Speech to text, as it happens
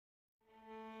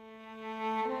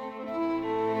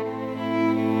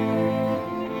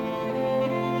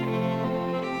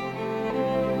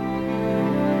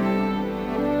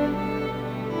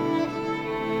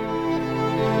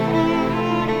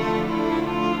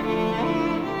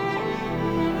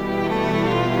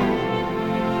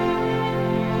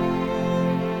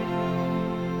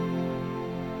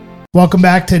Welcome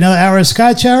back to another hour of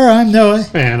Scotch Hour. I'm Noah.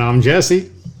 And I'm Jesse.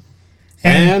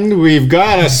 And we've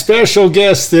got a special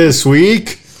guest this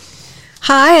week.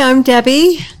 Hi, I'm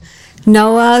Debbie,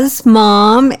 Noah's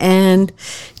mom and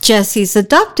Jesse's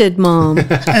adopted mom. All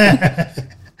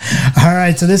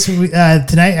right, so this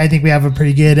tonight I think we have a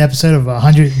pretty good episode of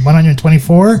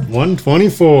 124.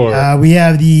 124. We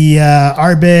have the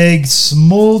Ardbeg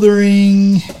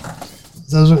smoldering...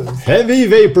 Those are Heavy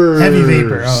vapors. Heavy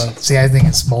vapor. Oh, see, I think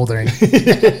it's smoldering.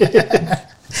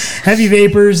 Heavy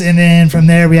vapors, and then from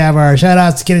there we have our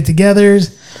shout-outs to Get It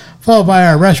Togethers, followed by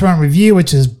our restaurant review,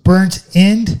 which is Burnt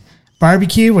End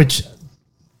Barbecue, which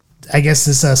I guess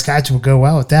this Scotch will go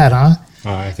well with that, huh?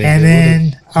 I think. And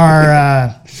then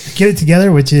our Get It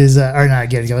Together, which is, or not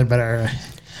Get It Together, but our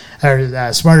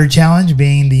Smarter Challenge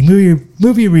being the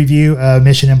movie review of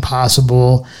Mission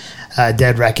Impossible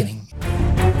Dead Reckoning.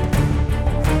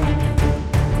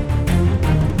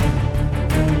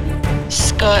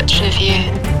 Scotch review.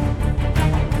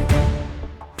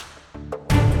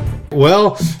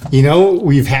 Well,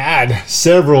 we've had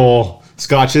several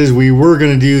scotches. We were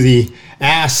going to do the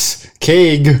Ass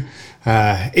Keg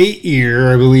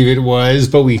 8-year, I believe it was,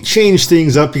 but we changed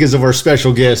things up because of our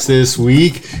special guest this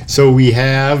week. So we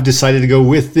have decided to go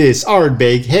with this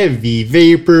Ardbeg Heavy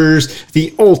Vapors,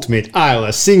 the ultimate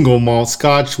Islay single malt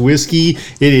Scotch whiskey.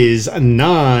 It is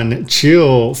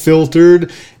non-chill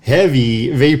filtered.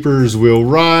 Heavy vapors will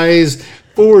rise.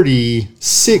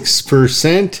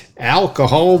 46%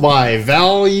 alcohol by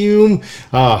volume.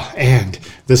 And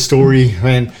the story,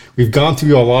 and we've gone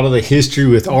through a lot of the history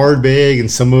with Ardbeg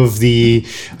and some of the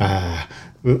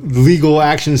legal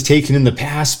actions taken in the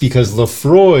past, because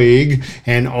Laphroaig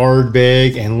and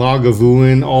Ardbeg and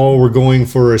Lagavulin all were going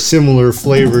for a similar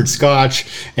flavored Scotch,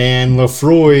 and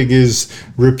Laphroaig is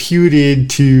reputed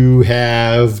to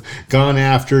have gone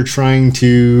after trying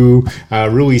to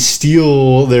really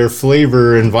steal their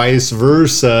flavor and vice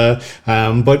versa.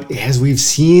 But as we've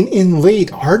seen in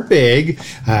late, Ardbeg,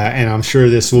 and I'm sure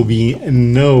this will be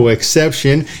no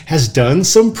exception, has done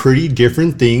some pretty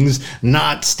different things,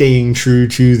 not staying true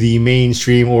to the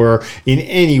mainstream or in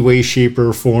any way, shape,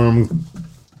 or form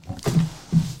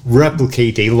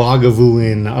replicate a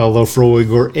Lagavulin, a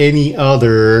Laphroaig, or any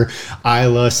other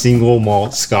Islay single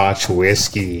malt Scotch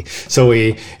whiskey. So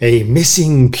a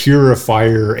missing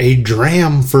purifier, a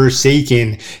dram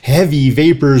forsaken, heavy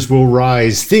vapors will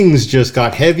rise. Things just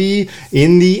got heavy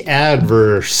in the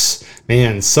adverse.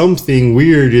 Man, something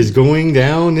weird is going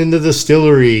down in the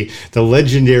distillery. The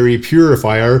legendary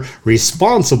purifier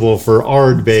responsible for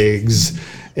Ardbeg's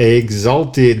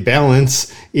exalted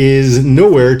balance is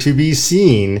nowhere to be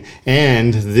seen,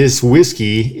 and this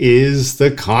whiskey is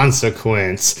the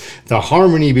consequence. The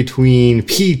harmony between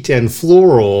peat and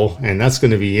floral, and that's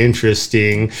going to be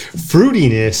interesting.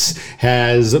 Fruitiness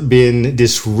has been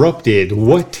disrupted.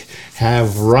 What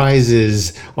have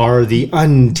rises are the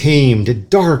untamed,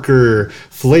 darker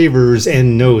flavors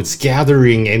and notes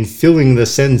gathering and filling the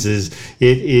senses.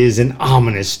 It is an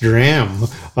ominous dram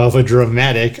of a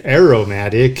dramatic,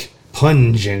 aromatic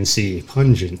pungency.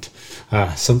 Pungent.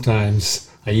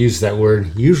 Sometimes I use that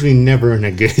word, usually never in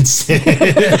a good sense.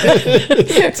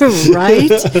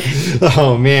 Right?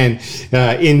 Oh, man.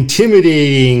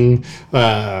 Intimidating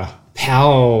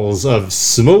pals of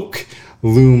smoke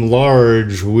loom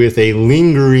large with a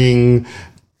lingering,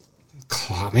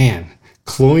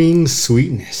 cloying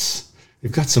sweetness.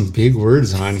 We've got some big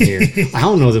words on here. I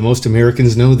don't know that most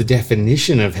Americans know the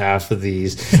definition of half of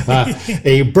these.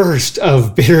 A burst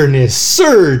of bitterness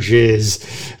surges,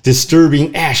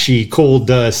 disturbing ashy cold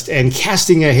dust and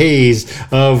casting a haze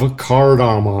of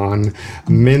cardamom.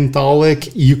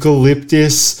 Mentholic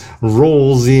eucalyptus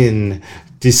rolls in,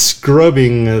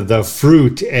 descrubbing the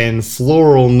fruit and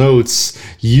floral notes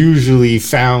usually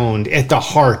found at the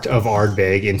heart of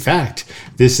Ardbeg. In fact,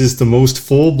 this is the most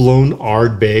full-blown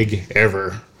Ardbeg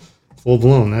ever.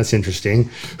 Full-blown, that's interesting.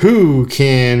 Who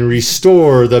can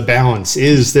restore the balance?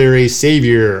 Is there a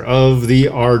savior of the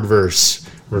Ardverse?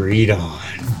 Read on.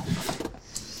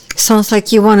 Sounds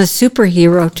like you want a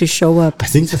superhero to show up. I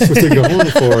think that's what they're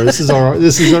going for. This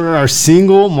is our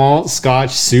single malt Scotch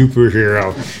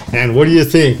superhero. And what do you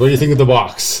think? What do you think of the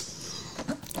box?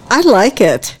 I like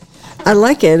it.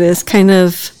 It's kind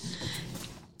of,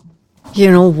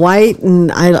 white,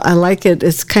 and I like it.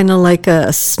 It's kind of like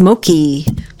a smoky,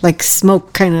 like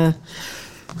smoke kind of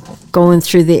going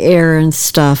through the air and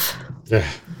stuff. Yeah.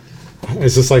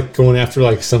 Is this like going after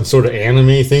like some sort of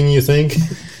anime thing, you think?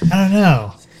 I don't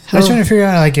know. I was trying to figure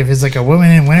out like if it's like a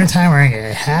woman in wintertime wearing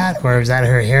a hat, or is that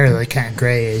her hair like kind of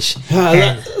grayish?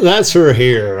 That's her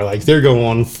hair. Like they're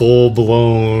going full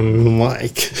blown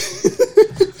like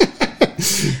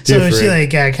So she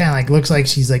like kind of like looks like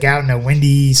she's like out in a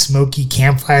windy, smoky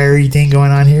campfire thing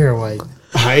going on here, or what?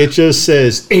 It just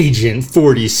says Agent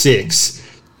 46,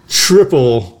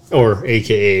 triple, or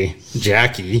AKA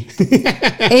Jackie.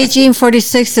 Aging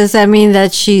 46, does that mean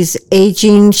that she's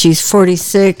aging? She's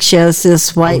 46. She has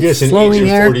this white I'm guessing flowing Agent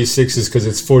hair. 46 is because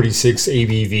it's 46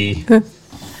 ABV.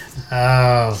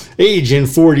 Oh, Agent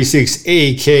 46,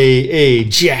 AKA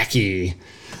Jackie.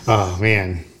 Oh,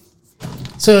 man.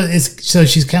 so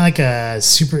she's kind of like a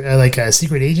like a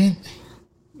secret agent.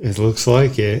 It looks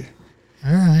like it.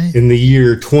 All right. In the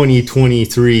year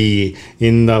 2023,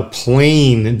 in the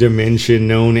plane dimension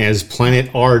known as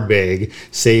Planet Ardbeg,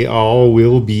 say all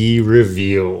will be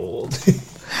revealed.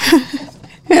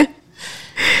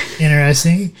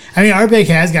 Interesting. I mean, Ardbeg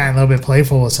has gotten a little bit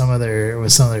playful with some of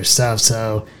their stuff.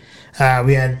 So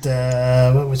we had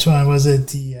which one was it?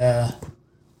 The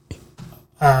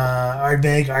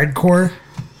Ardbeg Ardcore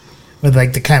with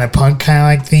like the kind of punk kind of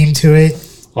like theme to it.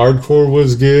 Hardcore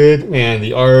was good, man.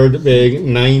 The Ardbeg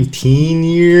 19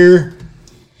 year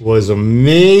was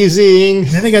amazing. And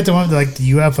then they got the one with like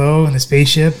the UFO and the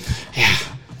spaceship. Yeah.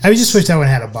 I just wish that one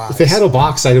had a box. If it had a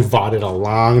box, I'd have bought it a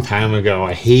long time ago.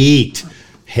 I hate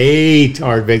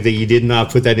Ardbeg that you did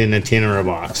not put that in a tin or a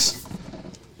box.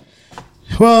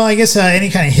 Well, I guess any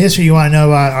kind of history you want to know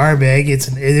about Ardbeg,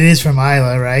 it is from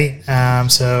Isla, right?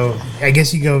 So I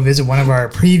guess you go visit one of our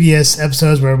previous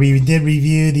episodes where we did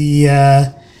review the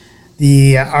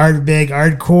Ardbeg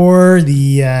Ardcore,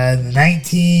 the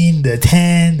 19, the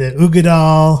 10, the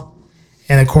Ugadal,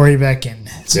 and the Coreybecken.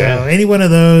 So any one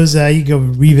of those, you can go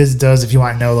revisit those if you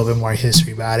want to know a little bit more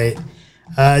history about it.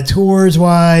 Tours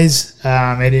wise,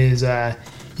 it is you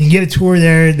can get a tour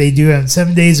there. They do them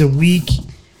 7 days a week.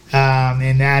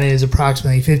 And that is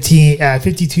approximately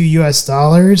 52 US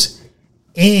dollars.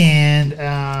 And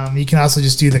you can also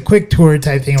just do the quick tour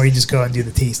type thing where you just go and do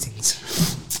the tastings.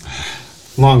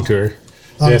 Long tour.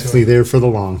 Definitely there for the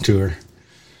long tour.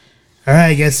 All right,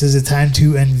 I guess is it time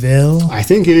to unveil? I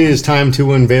think it is time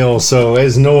to unveil. So,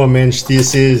 as Noah mentioned,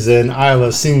 this is an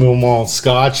Isla single malt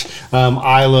Scotch.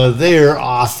 Isla there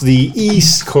off the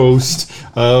east coast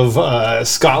of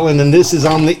Scotland, and this is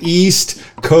on the east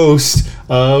coast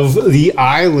of the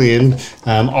island.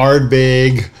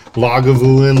 Ardbeg,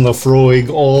 Lagavulin, Lafroig,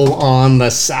 all on the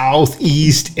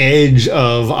southeast edge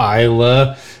of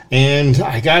Isla. And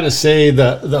I gotta say,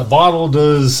 the bottle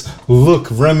does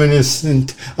look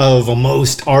reminiscent of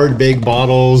most Ardbeg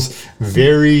bottles.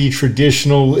 Very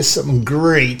traditional with some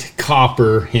great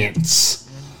copper hints.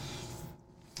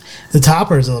 The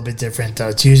topper is a little bit different, though.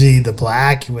 It's usually the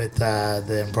black with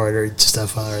the embroidered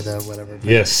stuff on, or the whatever.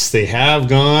 Yes, they have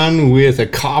gone with a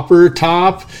copper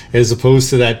top as opposed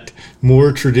to that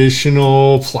more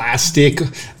traditional plastic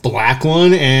black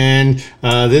one. And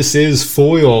this is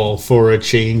foil for a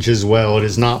change as well. It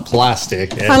is not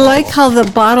plastic. I like how the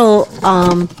bottle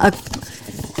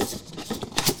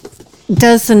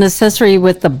does an accessory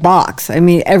with the box. I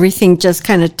mean, everything just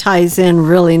kind of ties in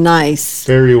really nice.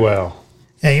 Very well.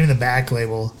 Yeah, even the back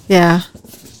label. Yeah.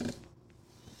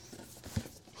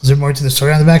 Is there more to the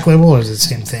story on the back label, or is it the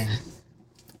same thing?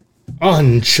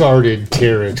 Uncharted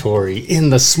territory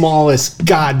in the smallest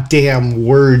goddamn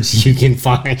words you can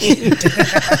find.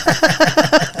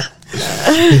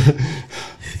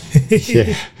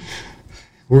 Yeah.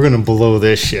 We're going to blow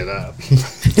this shit up.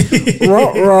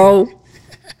 Row.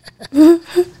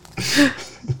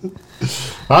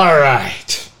 All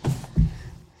right.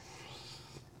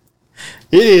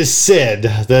 It is said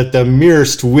that the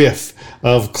merest whiff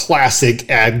of classic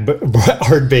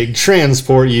Ardbeg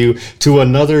transport you to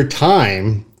another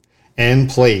time and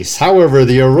place. However,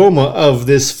 the aroma of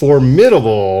this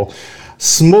formidable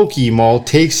smoky malt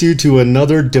takes you to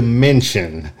another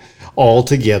dimension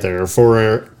altogether,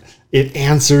 for it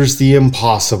answers the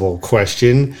impossible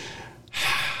question: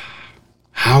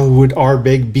 how would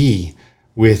Ardbeg be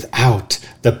without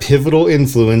the pivotal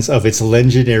influence of its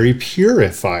legendary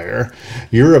purifier?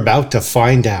 You're about to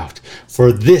find out,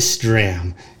 for this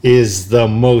dram is the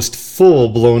most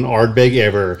full-blown Ardbeg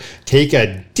ever. Take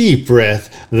a deep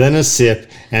breath, then a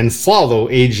sip, and follow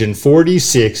Agent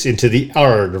 46 into the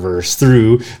Ardverse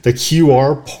through the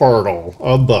QR portal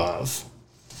above.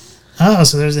 Oh,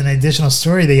 so there's an additional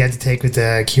story they had to take with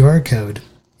the QR code.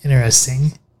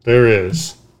 Interesting. There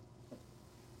is.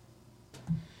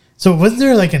 So wasn't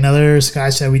there like another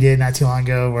Scotch that we did not too long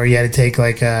ago where you had to take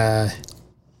like a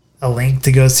link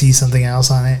to go see something else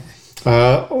on it?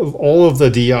 All of the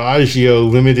Diageo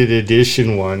limited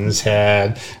edition ones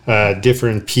had a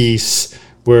different piece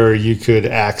where you could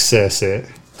access it.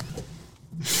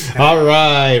 All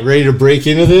right, ready to break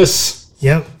into this?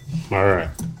 Yep. All right.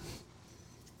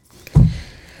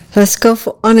 Let's go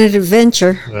on an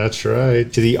adventure. That's right.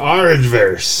 To the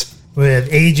Ardverse. With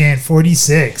Agent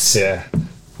 46. Yeah.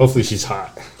 Hopefully she's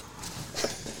hot.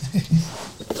 Isn't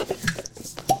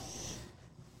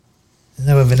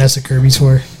that what Vanessa Kirby's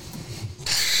for?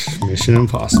 Mission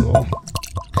Impossible.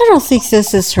 I don't think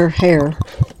this is her hair.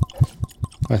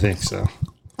 I think so.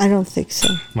 I don't think so.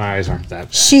 My eyes aren't that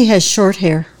bad. She has short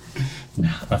hair.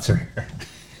 No, that's her hair.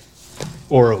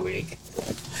 Or a wig.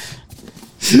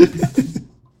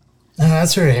 No,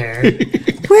 that's her hair.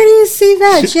 Where do you see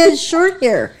that? She has short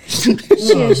hair.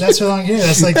 No, that's her long hair.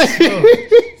 That's like,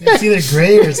 it's either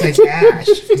gray or it's like ash.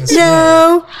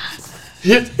 No.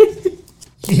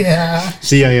 Yeah.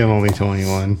 See, I am only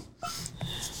 21.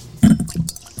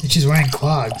 And she's wearing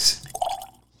clogs.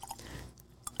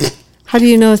 How do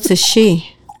you know it's a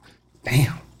she?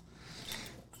 Damn.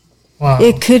 Wow.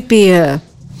 It could be a...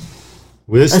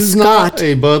 This is Scotch. not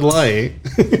a Bud Light.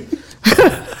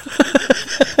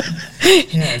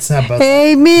 Yeah, it's not Bud.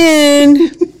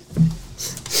 Amen.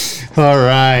 All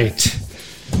right.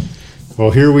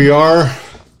 Well, here we are.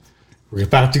 We're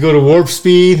about to go to warp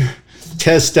speed,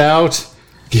 test out,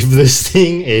 give this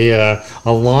thing a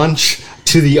launch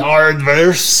to the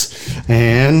Ardverse,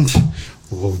 and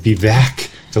we'll be back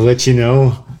to let you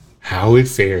know how it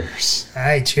fares. All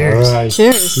right, cheers. All right.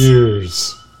 Cheers.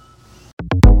 Cheers.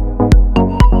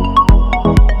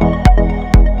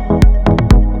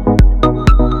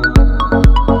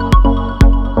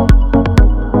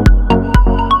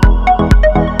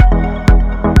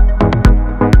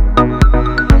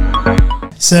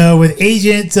 So with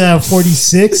Agent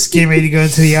 46 getting ready to go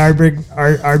into the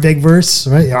Ardbeg verse,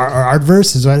 right?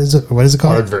 Ardverse is what is it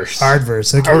called? Ardverse.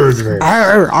 Ardverse. Okay. Ardverse.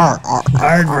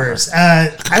 Ardverse.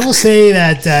 I will say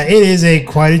that it is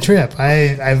quite a trip.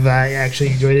 I've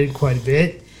actually enjoyed it quite a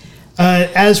bit.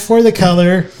 As for the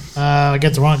color, I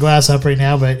got the wrong glass up right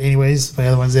now, but anyways, my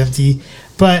other one's empty.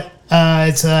 But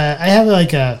it's I have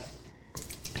like a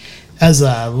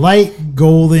light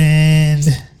golden.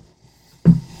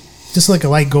 Just like a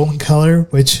light golden color,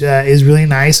 which is really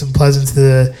nice and pleasant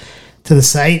to the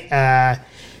sight.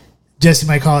 Jesse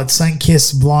might call it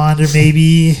sun-kissed blonde or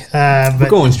maybe. But We're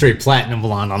going straight platinum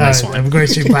blonde on this one. I'm going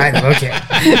straight platinum. Okay.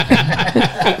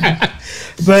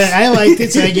 But I liked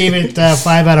it, so I gave it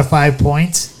 5 out of 5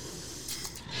 points.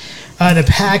 The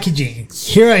packaging.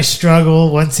 Here I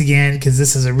struggle once again because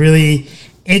this is a really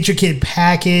intricate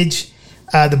package.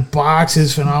 The box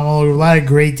is phenomenal. A lot of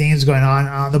great things going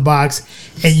on the box.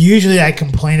 And usually I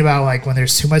complain about like when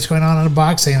there's too much going on the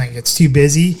box, saying like it's too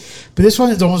busy. But this one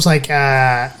is almost like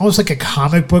a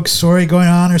comic book story going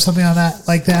on or something on that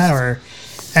like that.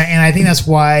 And I think that's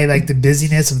why like the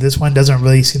busyness of this one doesn't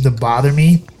really seem to bother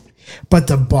me. But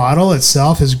the bottle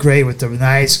itself is great with the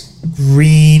nice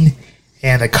green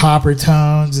and the copper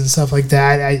tones and stuff like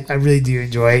that. I really do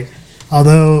enjoy it.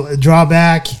 Although a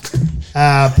drawback,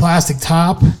 plastic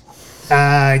top.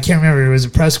 I can't remember. It was a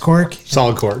press cork.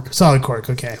 Solid cork. Solid cork.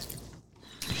 Okay.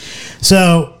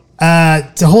 So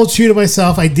to hold true to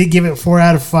myself, I did give it 4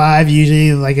 out of 5.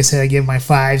 Usually, like I said, I give my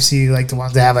 5. So you like the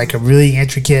ones that have like a really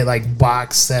intricate like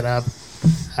box setup.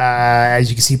 As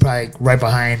you can see, probably right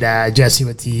behind Jesse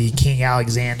with the King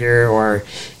Alexander, or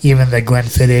even the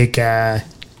Glenfiddich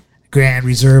Grand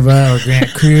Reserva or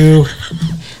Grand Cru.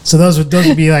 So those would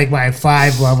be like my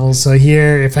 5 levels. So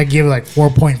here, if I give it like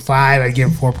 4.5, I'd give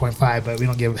it 4.5, but we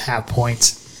don't give half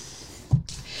points.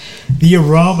 The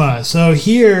aroma. So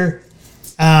here,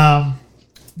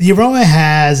 the aroma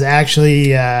has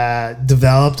actually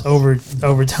developed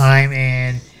over time,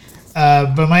 and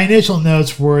but my initial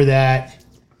notes were that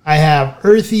I have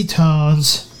earthy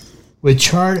tones with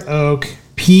charred oak,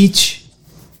 peach,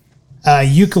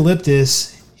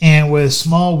 eucalyptus, and with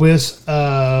small whiffs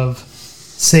of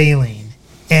saline.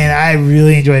 And I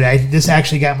really enjoyed it. This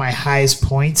actually got my highest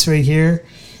points right here,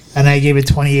 and I gave it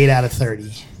 28 out of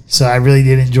 30. So I really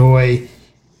did enjoy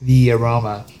the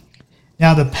aroma.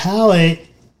 Now the palate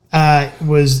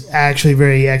was actually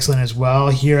very excellent as well.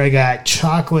 Here I got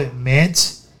chocolate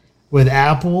mint with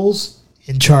apples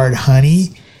and charred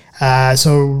honey.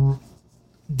 So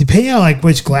depending on like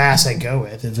which glass I go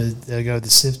with, if I go with the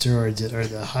sifter or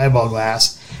the highball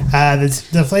glass,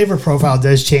 the flavor profile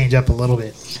does change up a little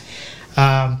bit.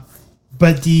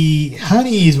 But the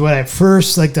honey is what I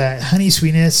first like, the honey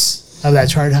sweetness of that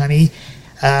charred honey.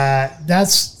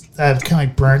 That's kind of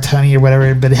like burnt honey or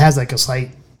whatever, but it has like a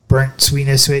slight burnt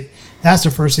sweetness to it. That's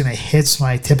the first thing that hits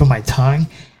my tip of my tongue.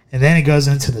 And then it goes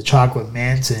into the chocolate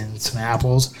mint and some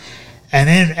apples. And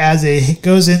then as it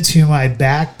goes into my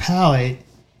back palate,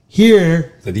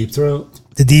 here... The deep throat?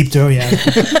 The deep throat, yeah.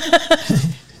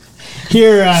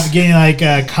 Here I'm getting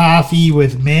like coffee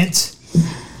with mint.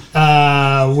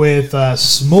 with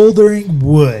smoldering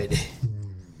wood.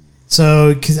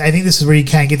 So, because I think this is where you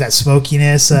kind of get that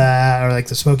smokiness, or like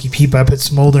the smoky peep. I put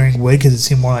smoldering wood because it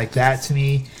seemed more like that to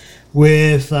me,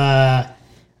 with the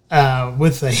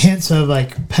hints of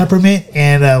like peppermint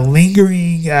and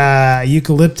lingering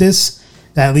eucalyptus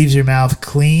that leaves your mouth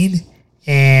clean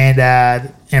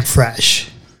and fresh.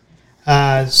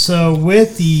 So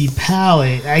with the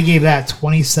palate, I gave that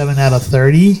 27 out of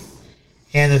 30,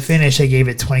 and the finish I gave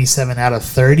it 27 out of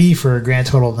 30 for a grand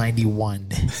total of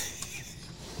 91.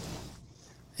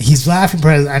 He's laughing,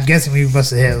 but I'm guessing we must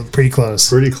have hit pretty close.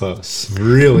 Pretty close.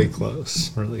 Really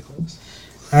close. Really close.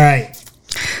 All right.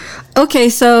 Okay,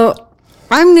 so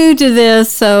I'm new to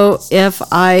this, so if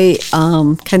I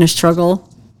kind of struggle,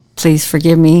 please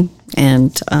forgive me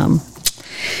and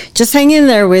just hang in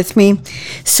there with me.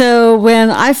 So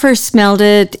when I first smelled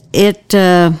it, it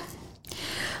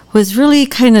was really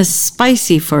kind of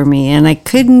spicy for me, and I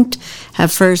couldn't at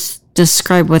first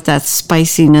describe what that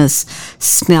spiciness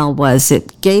smell was.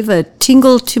 It gave a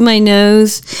tingle to my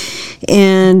nose,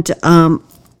 and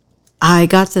I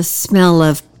got the smell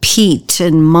of peat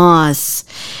and moss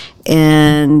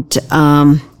and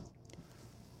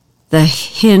the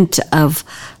hint of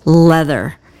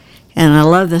leather. And I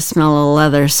love the smell of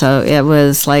leather, so it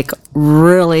was like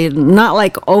really not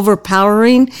like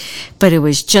overpowering, but it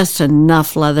was just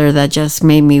enough leather that just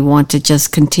made me want to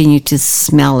just continue to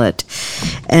smell it.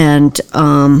 And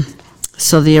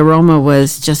so the aroma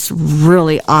was just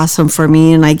really awesome for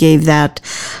me, and I gave that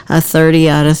a 30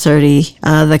 out of 30.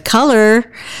 The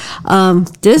color,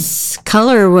 this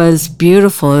color was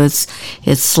beautiful.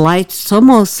 It's light. It's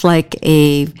almost like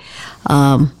a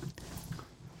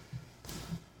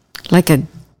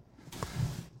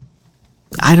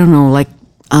I don't know, like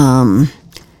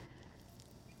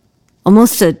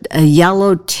almost a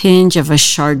yellow tinge of a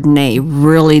Chardonnay,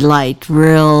 really light,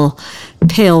 real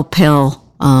pale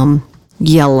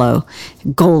yellow,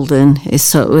 golden.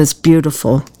 So it was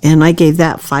beautiful, and I gave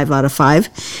that 5 out of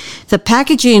 5. The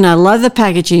packaging, I love the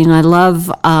packaging. I love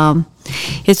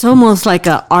it's almost like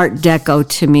a Art Deco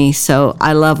to me, so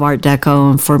I love Art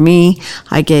Deco, and for me,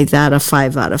 I gave that a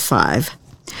 5 out of 5.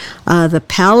 The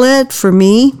palette, for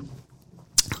me,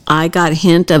 I got a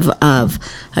hint of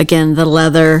again, the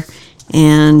leather,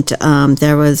 and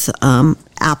there was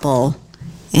apple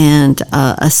and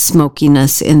a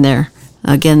smokiness in there.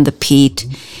 Again, the peat.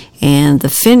 And the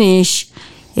finish,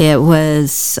 it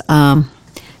was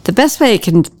the best way I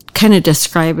can kind of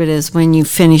describe it is when you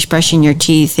finish brushing your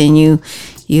teeth and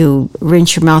you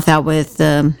rinse your mouth out with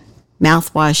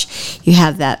mouthwash, you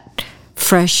have that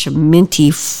fresh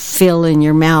minty feel in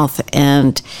your mouth,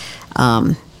 and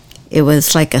it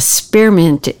was like a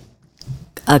spearmint,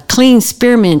 a clean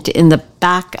spearmint in the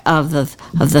back of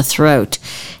the throat,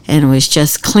 and it was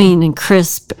just clean and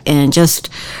crisp and just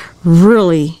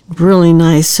really, really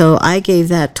nice. So I gave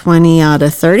that 20 out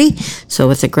of 30, so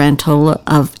with a grand total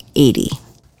of 80.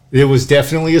 It was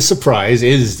definitely a surprise.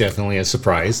 It is definitely a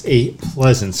surprise, a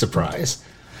pleasant surprise.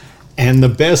 And the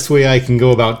best way I can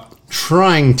go about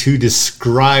trying to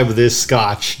describe this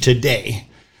Scotch today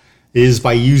is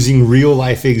by using real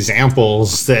life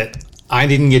examples that I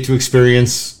didn't get to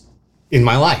experience in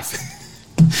my life.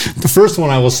 The first one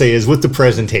I will say is with the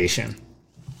presentation.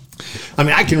 I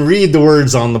mean, I can read the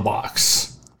words on the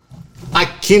box. I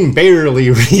can barely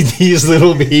read these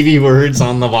little baby words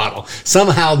on the bottle.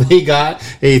 Somehow they got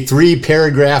a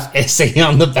 3-paragraph essay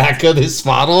on the back of this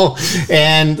bottle,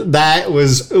 and it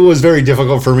was very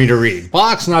difficult for me to read.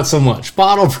 Box, not so much.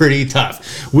 Bottle, pretty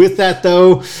tough. With that,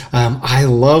 though, I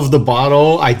love the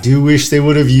bottle. I do wish they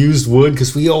would have used wood,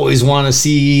 because we always want to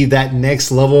see that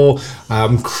next level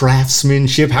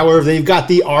craftsmanship. However, they've got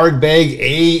the Ardbeg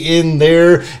A in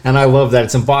there, and I love that.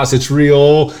 It's embossed. It's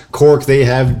real cork. They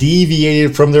have deviated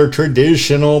from their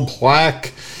traditional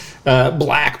black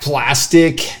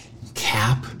plastic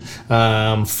cap,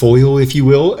 foil, if you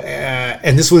will.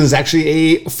 And this one is actually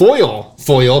a foil,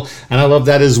 and I love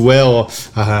that as well.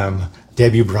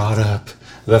 Debbie brought up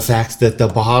the fact that the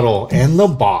bottle and the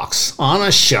box on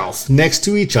a shelf next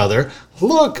to each other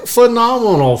look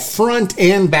phenomenal, front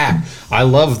and back. I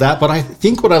love that, but I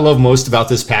think what I love most about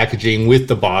this packaging with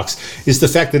the box is the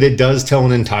fact that it does tell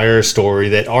an entire story.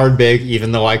 That Ardbeg,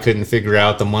 even though I couldn't figure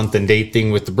out the month and date thing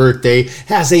with the birthday,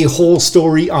 has a whole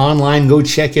story online. Go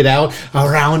check it out.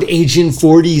 Around Agent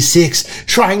 46,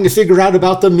 trying to figure out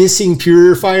about the missing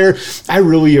purifier. I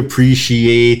really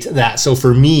appreciate that. So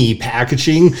for me,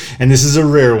 packaging, and this is a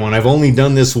rare one, I've only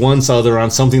done this once other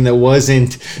on something that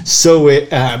wasn't so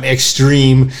extreme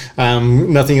dream.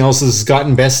 Nothing else has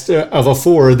gotten best of a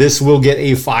 4. This will get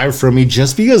a 5 from me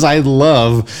just because I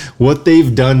love what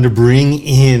they've done to bring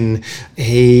in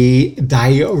a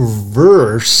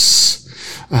diverse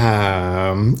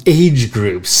age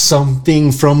groups,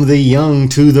 something from the young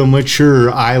to the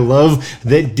mature. I love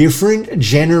that different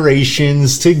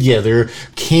generations together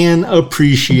can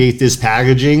appreciate this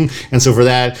packaging, and so for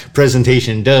that,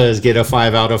 presentation does get a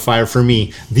 5 out of 5 for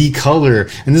me. The color,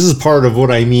 and this is part of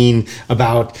what I mean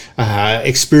about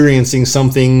experiencing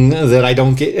something that I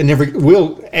don't get and never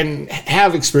will and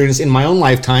have experienced in my own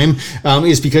lifetime,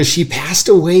 is because she passed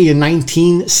away in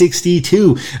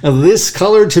 1962. This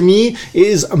color to me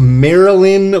is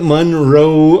Marilyn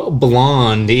Monroe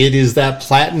blonde. It is that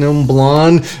platinum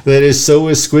blonde that is so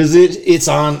exquisite. It's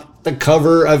on the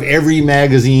cover of every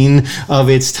magazine of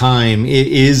its time. It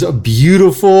is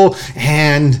beautiful,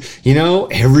 and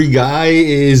every guy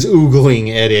is oogling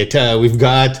at it. We've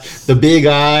got the big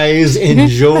eyes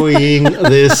enjoying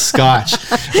this Scotch.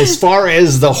 As far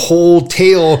as the whole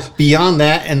tale beyond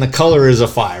that, and the color is a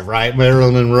 5, right?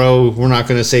 Marilyn Monroe, we're not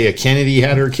going to say a Kennedy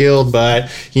had her killed, but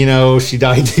she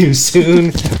died too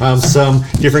soon. Some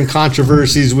different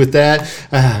controversies with that,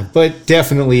 but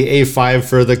definitely a 5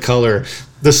 for the color.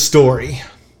 The story.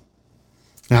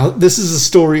 Now, this is a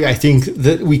story I think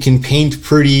that we can paint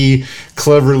pretty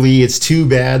cleverly. It's too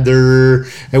bad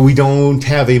we don't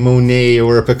have a Monet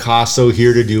or a Picasso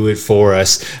here to do it for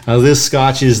us. This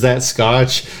Scotch is that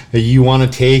Scotch you want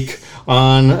to take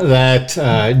on that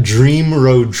dream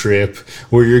road trip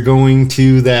where you're going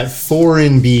to that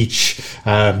foreign beach.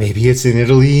 Maybe it's in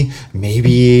Italy,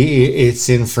 maybe it's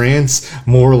in France,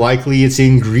 more likely it's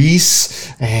in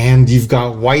Greece, and you've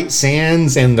got white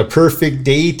sands and the perfect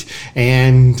date,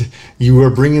 and you are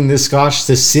bringing this Scotch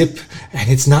to sip, and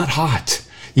it's not hot.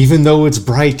 Even though it's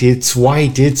bright, it's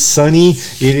white, it's sunny,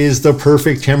 it is the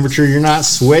perfect temperature. You're not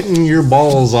sweating your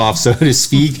balls off, so to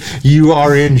speak. You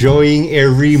are enjoying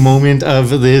every moment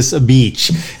of this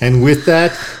beach. And with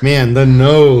that, man, the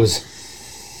nose.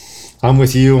 I'm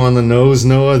with you on the nose,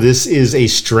 Noah. This is a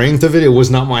strength of it. It was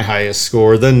not my highest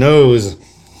score. The nose,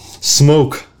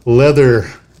 smoke, leather,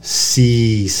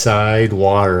 seaside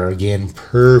water. Again,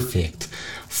 perfect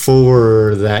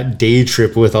for that day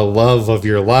trip with a love of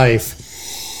your life.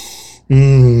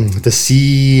 The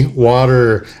sea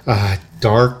water,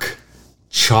 dark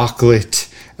chocolate,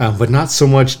 but not so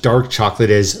much dark chocolate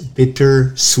as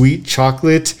bitter sweet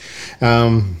chocolate.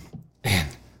 Man,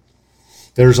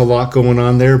 there's a lot going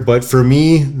on there. But for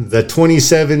me, the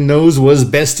 27 nose was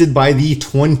bested by the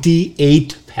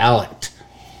 28 palate.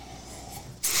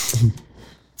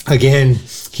 Again,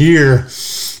 here,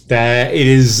 that it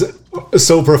is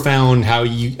so profound how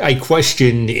I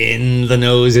questioned in the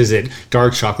nose, is it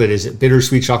dark chocolate, is it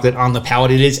bittersweet chocolate? On the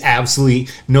palate, it is absolutely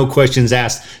no questions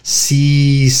asked.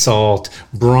 Sea salt,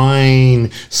 brine,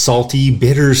 salty,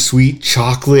 bittersweet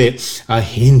chocolate, a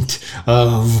hint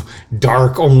of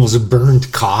dark, almost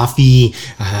burnt coffee,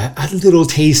 a little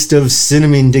taste of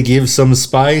cinnamon to give some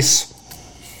spice.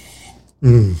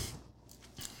 The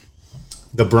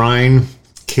brine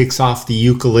kicks off the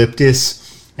eucalyptus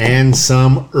and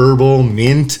some herbal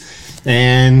mint.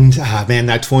 And man,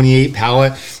 that 28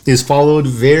 palate is followed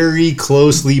very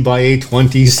closely by a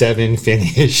 27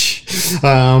 finish.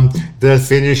 The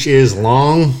finish is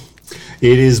long.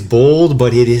 It is bold,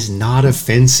 but it is not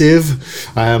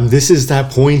offensive. This is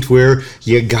that point where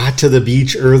you got to the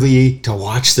beach early to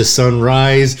watch the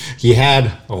sunrise. You had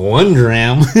 1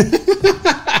 dram.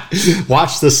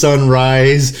 Watched the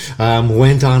sunrise,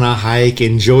 went on a hike,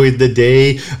 enjoyed the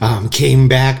day, came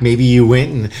back. Maybe you went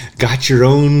and got your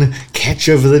own catch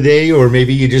of the day, or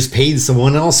maybe you just paid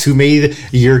someone else who made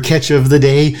your catch of the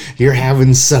day. You're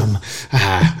having some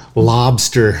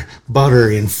lobster butter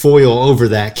in foil over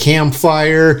that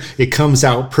campfire. It comes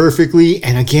out perfectly.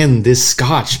 And again, this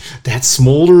Scotch, that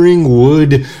smoldering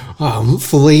wood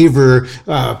flavor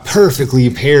perfectly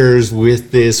pairs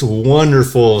with this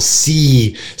wonderful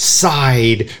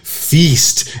seaside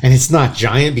feast. And it's not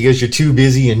giant because you're too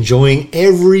busy enjoying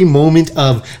every moment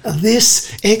of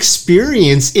this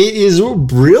experience. It is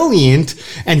brilliant.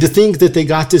 And to think that they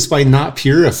got this by not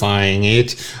purifying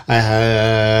it,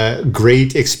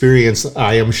 great experience.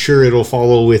 I am sure it'll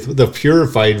follow with the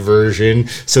purified version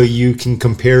so you can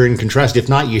compare and contrast. If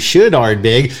not, you should,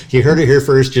 Ardbeg. You heard it here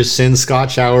first. Just send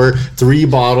Scotch Hour 3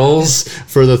 bottles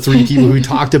for the 3 people who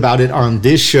talked about it on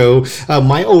this show.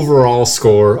 My overall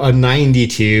score, a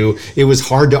 92. it was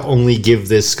hard to only give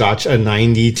this Scotch a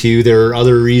 92. There are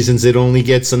other reasons it only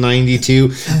gets a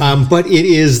 92, but it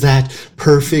is that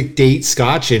perfect date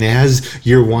Scotch. And as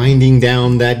you're winding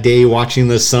down that day, watching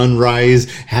the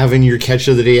sunrise, having your catch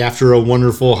of the day after a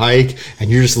wonderful hike, and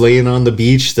you're just laying on the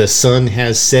beach, the sun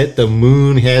has set, the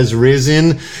moon has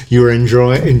risen, you're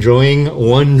enjoying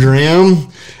one dram,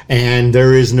 and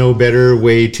there is no better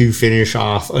way to finish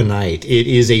off a night. It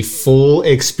is a full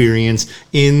experience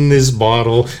in this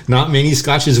bottle. Not many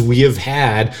Scotches we have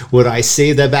had would I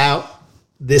say that about.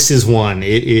 This is one.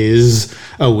 It is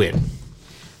a win.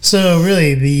 So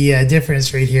really, the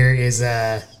difference right here is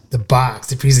the box,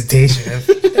 the presentation of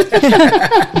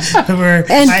where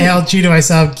I held true to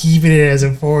myself, keeping it as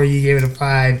a 4. You gave it a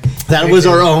 5. That was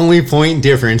our only point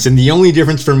difference, and the only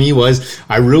difference for me was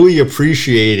I really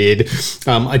appreciated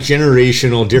a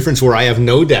generational difference where I have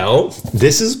no doubt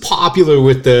this is popular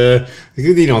with the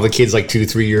kids like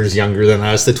 2-3 years younger than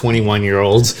us, the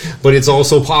 21-year-olds, but it's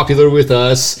also popular with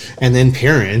us and then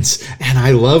parents. And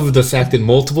I love the fact that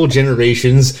multiple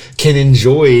generations can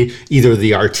enjoy either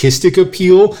the artistic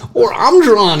appeal or I'm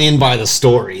drawn in by the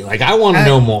story. Like, I want to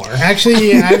know more.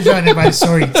 Actually, I'm drawn in by the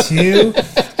story too.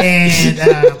 And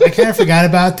I kind of forgot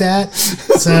about that.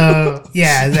 So,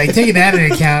 yeah, like taking that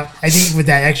into account, I think with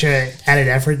that extra added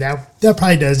effort, that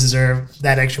probably does deserve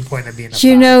that extra point of being a 5.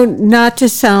 Not to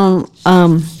sound,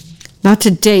 not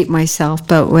to date myself,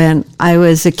 but when I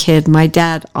was a kid, my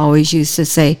dad always used to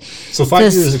say... So 5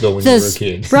 years ago when you were a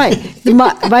kid. Right.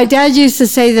 My dad used to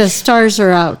say the stars are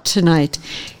out tonight,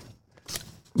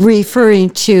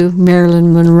 referring to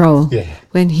Marilyn Monroe. Yeah.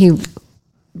 When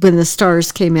the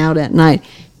stars came out at night.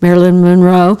 Marilyn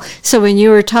Monroe. So when you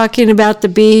were talking about the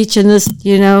beach and this,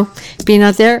 being out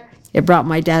there, it brought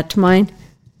my dad to mind.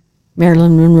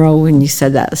 Marilyn Monroe when you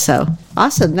said that. So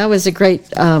awesome. That was a great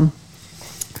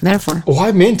metaphor. Oh,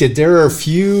 I meant it. There are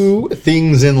few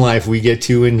things in life we get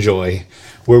to enjoy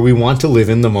where we want to live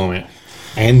in the moment.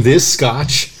 And this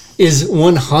Scotch is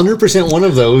 100% one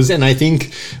of those. And I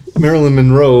think Marilyn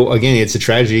Monroe, again, it's a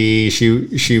tragedy.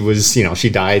 She was, she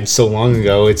died so long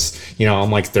ago. It's,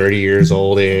 I'm like 30 years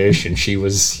old-ish, and she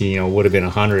was, would have been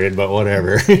 100, but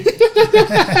whatever.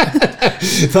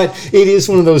 But it is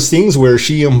one of those things where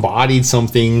she embodied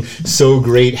something so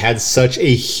great, had such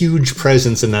a huge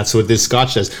presence, and that's what this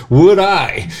Scotch does. Would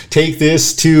I take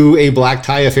this to a black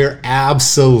tie affair?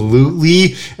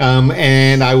 Absolutely.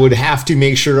 And I would have to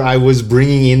make sure I was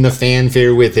bringing in the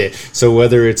fanfare with it. So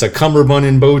whether it's a cummerbund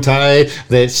and bow tie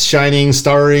that's shining,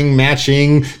 starring,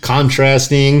 matching,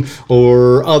 contrasting,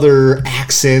 or other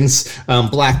accents,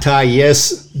 black tie,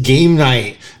 yes. Game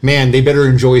night, man, they better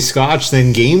enjoy Scotch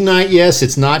than game night. Yes,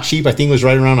 it's not cheap. I think it was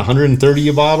right around 130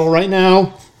 a bottle right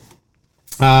now.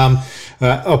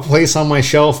 A place on my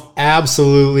shelf,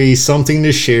 absolutely something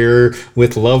to share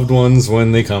with loved ones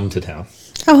when they come to town.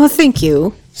 Oh, well, thank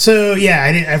you. So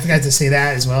yeah, I forgot to say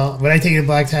that as well. Would I take a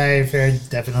black tie affair?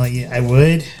 Definitely, I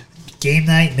would. Game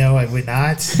night? No, I would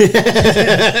not.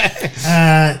 I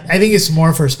think it's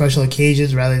more for special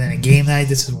occasions rather than a game night.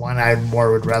 This is one I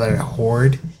would rather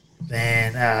hoard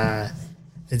than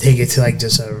to take it to like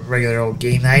just a regular old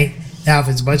game night. Now, if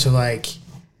it's a bunch of like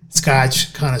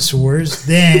Scotch connoisseurs,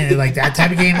 then like that type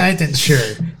of game night, then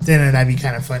sure, then that'd be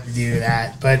kind of fun to do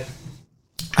that. But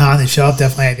on the shelf,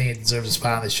 definitely, I think it deserves a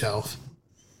spot on the shelf.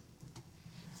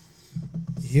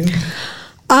 You?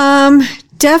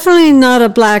 Definitely not a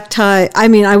black tie. I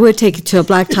mean, I would take it to a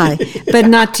black tie, but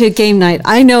not to game night.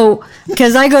 I know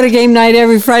because I go to game night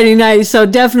every Friday night, so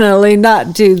definitely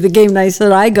not to the game nights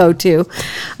that I go to.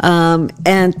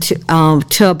 And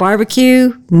to a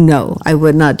barbecue, no, I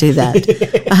would not do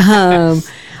that.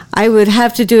 I would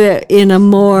have to do it in a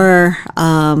more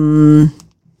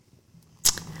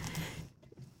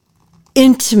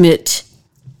intimate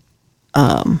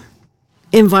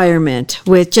environment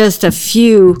with just a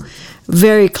few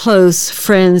very close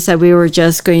friends that we were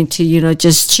just going to,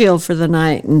 just chill for the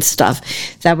night and stuff.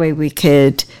 That way we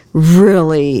could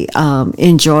really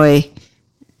enjoy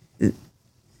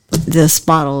this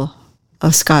bottle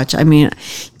of Scotch. I mean,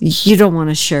 you don't want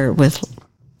to share it with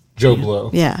Joe Blow.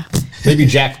 Yeah. Maybe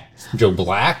Joe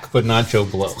Black, but not Joe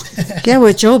Blow. Yeah,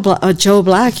 with Joe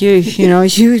Black,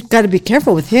 you got to be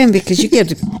careful with him because you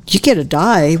get a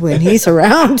die when he's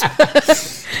around.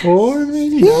 Or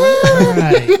maybe yeah. All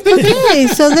right. Okay,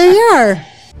 so there you are.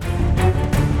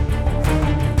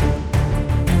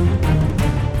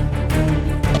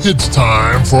 It's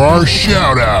time for our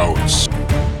shout-outs.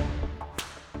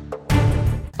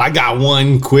 I got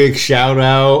one quick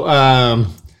shout-out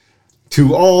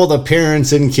to all the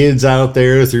parents and kids out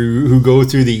there who go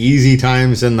through the easy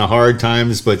times and the hard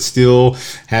times, but still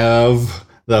have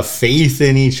the faith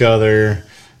in each other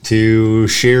to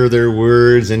share their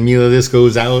words. And Mila, this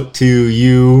goes out to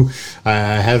you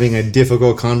having a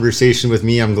difficult conversation with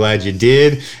me. I'm glad you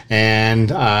did,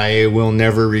 and I will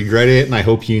never regret it. And I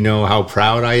hope you know how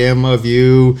proud I am of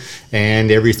you and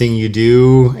everything you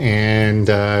do. And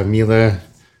Mila,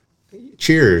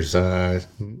 cheers.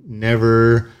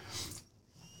 Never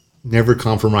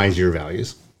compromise your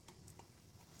values.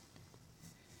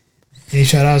 Any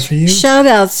shout outs for you? Shout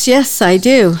outs, yes, I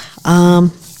do.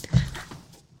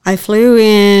 I flew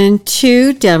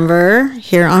into Denver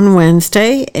here on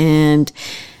Wednesday, and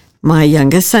my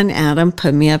youngest son, Adam,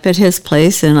 put me up at his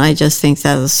place, and I just think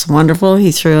that was wonderful.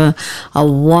 He threw a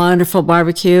wonderful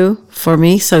barbecue for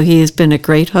me, so he has been a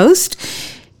great host.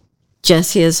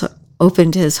 Jesse has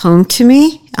opened his home to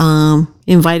me,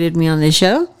 invited me on the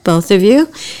show, both of you,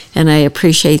 and I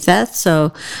appreciate that.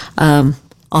 So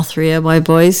all three of my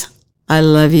boys, I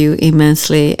love you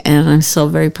immensely, and I'm so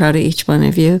very proud of each one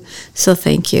of you. So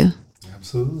thank you.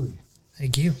 Absolutely.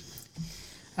 Thank you.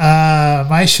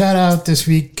 My shout out this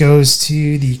week goes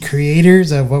to the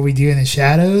creators of What We Do in the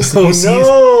Shadows. Oh,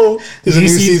 no. Is the new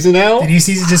season out? The new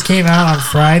season just came out on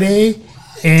Friday,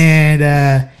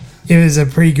 and it was a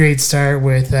pretty great start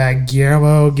with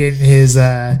Guillermo getting his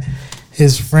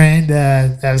friend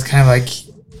that was kind of like,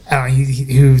 I don't know,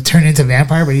 who turned into a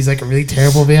vampire, but he's like a really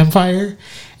terrible vampire.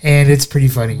 And it's pretty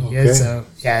funny. Okay. Yeah, so,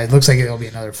 yeah, it looks like it'll be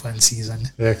another fun season.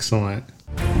 Excellent.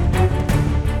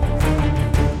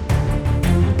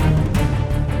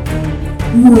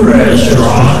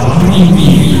 Restaurant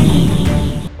review.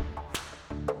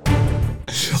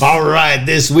 All right,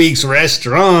 this week's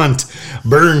restaurant,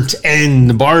 Burnt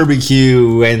End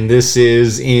Barbecue, and this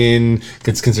is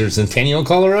it's considered Centennial,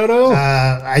 Colorado.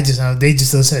 I just know they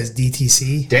just list it as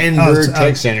DTC. Denver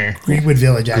Tech Center, Greenwood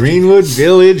Village. Actually. Greenwood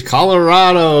Village,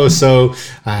 Colorado. So,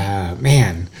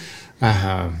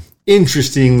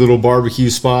 interesting little barbecue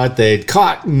spot that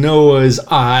caught Noah's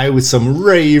eye with some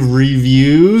rave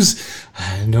reviews.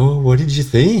 Noah, what did you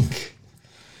think?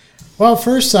 Well,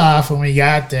 first off, when we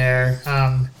got there,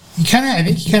 I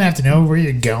think you kind of have to know where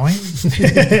you're going.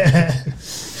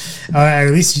 Or at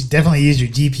least you definitely use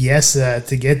your GPS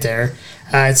to get there.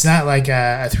 It's not like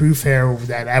a thoroughfare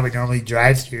that I would normally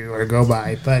drive through or go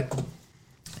by, but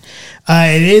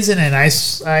it is in a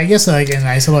nice, I guess, like a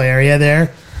nice little area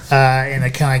there. In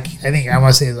a kind of like, I think I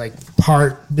want to say like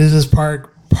part business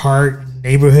park, part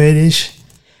neighborhood-ish.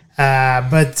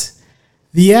 But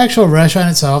the actual restaurant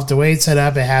itself, the way it's set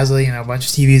up, it has a bunch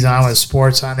of TVs on with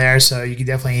sports on there, so you can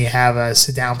definitely have a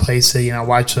sit-down place to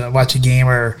watch a game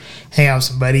or hang out with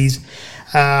some buddies.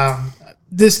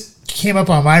 This came up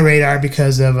on my radar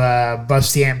because of Buff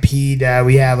Stampede.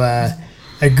 We have a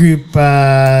group,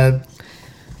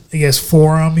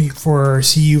 forum for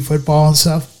CU football and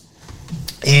stuff,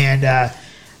 and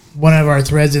one of our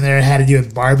threads in there had to do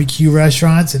with barbecue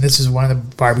restaurants, and this is one of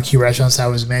the barbecue restaurants I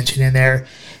was mentioned in there.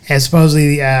 And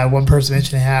supposedly, one person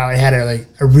mentioned how it had a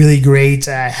really great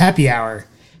happy hour.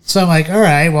 So I'm like, all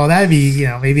right, well, that'd be,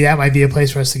 maybe that might be a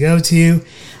place for us to go to.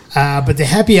 But the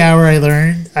happy hour,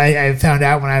 I found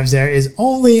out when I was there, is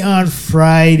only on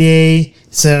Friday.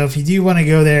 So if you do want to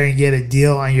go there and get a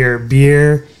deal on your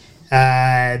beer,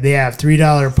 they have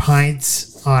 $3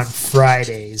 pints on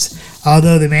Fridays.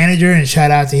 Although the manager, and shout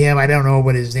out to him, I don't know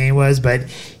what his name was, but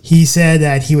he said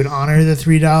that he would honor the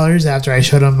 $3 after I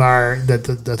showed him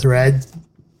the thread.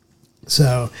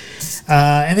 So,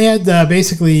 and they had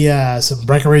basically some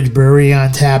Breckenridge Brewery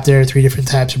on tap there, 3 different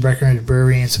types of Breckenridge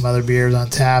Brewery and some other beers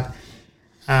on tap.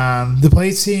 The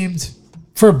place seemed,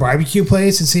 for a barbecue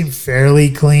place, it seemed fairly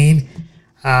clean.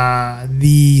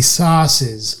 The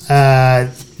sauces,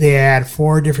 they had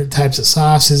 4 different types of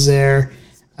sauces there.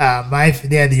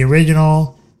 They had the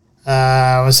original,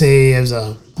 I would say it was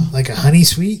a honey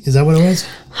sweet. Is that what it was?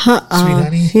 Sweet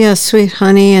honey? Yeah, sweet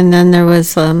honey. And then there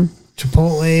was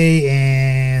Chipotle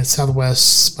and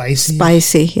Southwest spicy.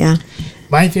 Spicy, yeah.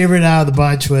 My favorite out of the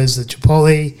bunch was the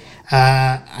Chipotle.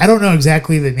 I don't know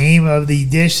exactly the name of the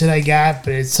dish that I got,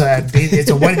 but it's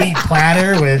a one-meat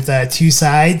platter with 2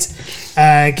 sides.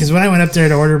 Because when I went up there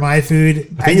to order my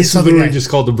food, I think it's literally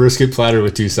just called the brisket platter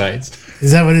with 2 sides.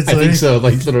 Is that what it's? I think so,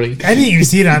 literally. I didn't even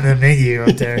see it on the menu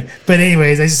up there. But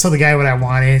anyways, I just told the guy what I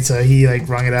wanted, so he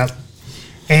rung it up.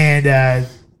 And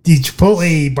the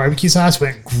Chipotle barbecue sauce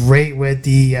went great with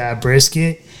the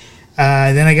brisket.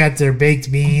 Then I got their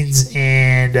baked beans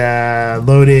and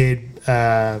loaded.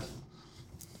 I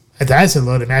thought I said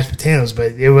loaded mashed potatoes,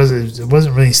 but it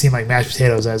wasn't really seem like mashed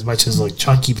potatoes as much as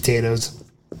chunky potatoes,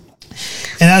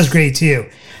 and that was great too.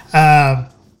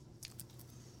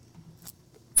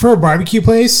 for a barbecue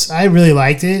place, I really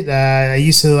liked it. I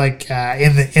used to like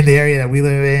in the area that we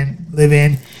live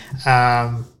in.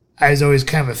 I was always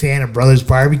kind of a fan of Brothers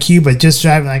Barbecue, but just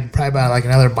driving like probably about like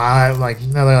another mile, like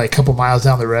another like couple miles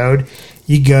down the road,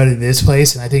 you go to this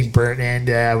place, and I think Burnt End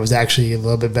was actually a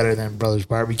little bit better than Brothers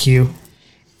Barbecue.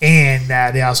 And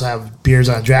they also have beers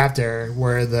on draft there,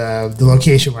 where the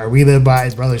location where we live by,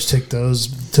 his brothers took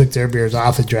their beers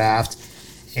off of draft,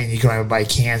 and you can only buy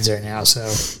cans there now. So,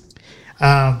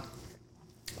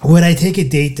 would I take a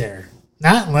date there?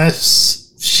 Not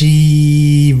unless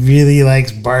she really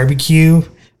likes barbecue,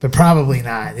 but probably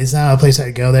not. It's not a place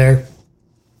I'd go there.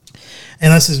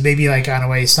 Unless it's maybe like on a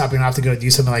way stopping off to go do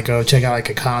something like go check out like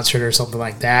a concert or something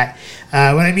like that.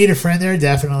 When I meet a friend there,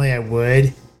 definitely I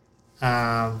would.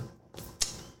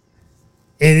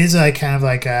 It is like kind of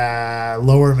like a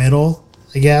lower middle,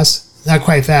 I guess. Not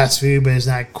quite fast food, but it's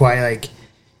not quite like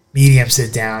medium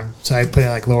sit down. So I put it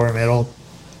like lower middle.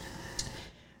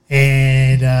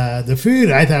 And the food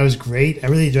I thought was great. I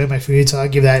really enjoyed my food, so I'll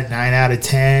give that a 9 out of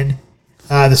 10.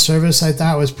 The service I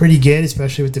thought was pretty good,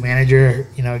 especially with the manager,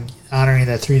 honoring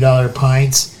the $3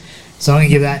 pints. So I'm going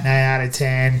to give that 9 out of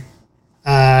 10.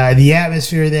 The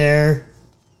atmosphere there,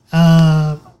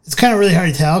 it's kind of really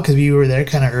hard to tell because we were there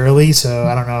kind of early, so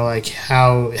I don't know like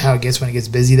how it gets when it gets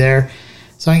busy there.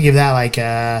 So I'm going to give that like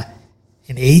an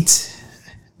 8,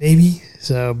 maybe.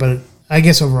 So, but I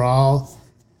guess overall,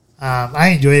 I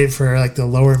enjoyed it for like the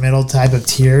lower middle type of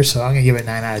tier, so I'm going to give it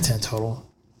 9 out of 10 total.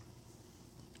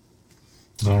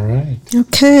 All right.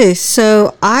 Okay,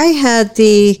 so I had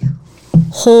the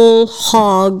whole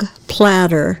hog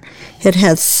platter. It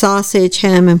had sausage,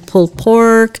 ham, and pulled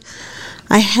pork.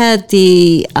 I had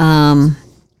the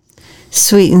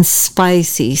sweet and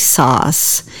spicy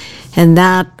sauce, and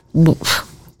that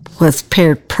was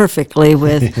paired perfectly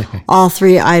with all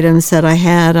 3 items that I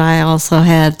had. I also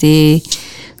had the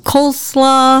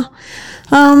coleslaw.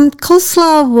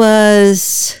 Coleslaw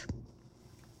was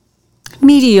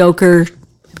mediocre,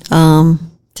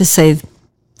 to say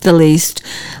the least.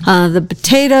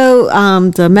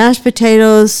 The mashed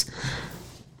potatoes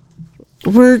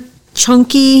were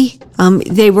chunky.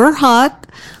 They were hot.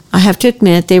 I have to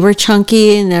admit, they were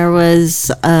chunky, and there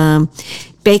was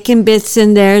bacon bits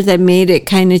in there that made it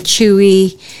kind of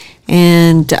chewy,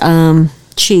 and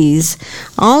cheese.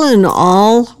 All in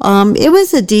all, it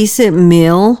was a decent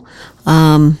meal.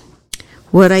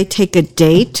 Would I take a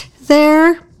date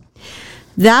there?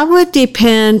 That would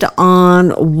depend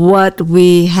on what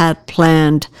we had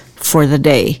planned for the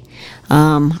day.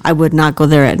 I would not go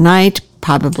there at night,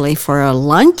 probably for a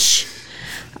lunch.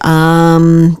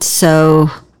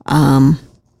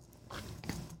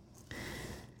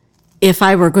 If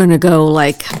I were going to go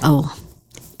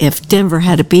if Denver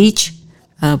had a beach,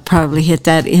 probably hit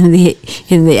that in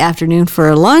the afternoon for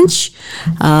a lunch,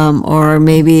 or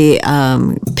maybe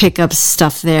pick up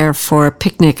stuff there for a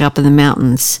picnic up in the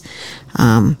mountains.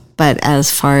 But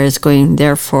as far as going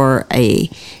there for a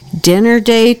dinner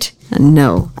date,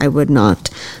 no, I would not.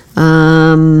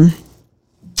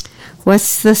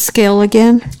 What's the scale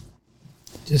again?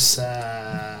 Just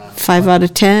 5 out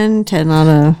of 10, 10 out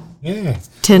of... Yeah.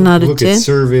 10 out of 10. Look at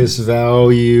service,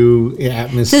 value,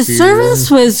 atmosphere. The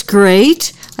service was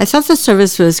great. I thought the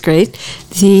service was great.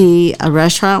 The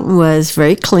restaurant was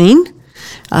very clean.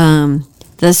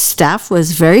 The staff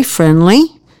was very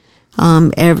friendly.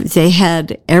 They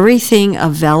had everything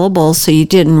available, so you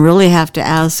didn't really have to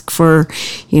ask for,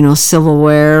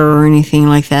 silverware or anything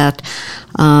like that.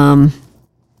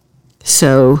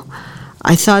 So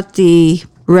I thought the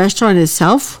restaurant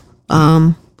itself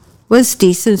was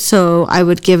decent, so I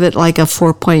would give it like a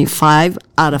 4.5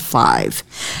 out of 5.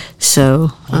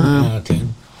 So, out of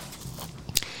 10.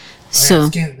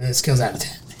 the scale's out of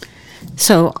 10.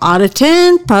 So out of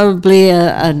 10, probably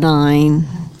a 9.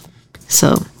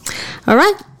 So, all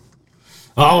right.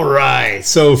 All right.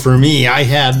 So for me, I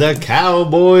had the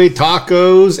cowboy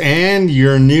tacos and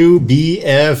your new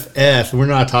BFF. We're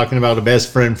not talking about a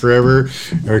best friend forever.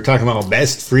 We're talking about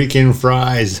best freaking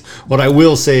fries. What I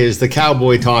will say is the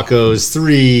cowboy tacos,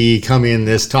 3 come in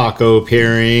this taco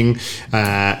pairing.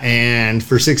 And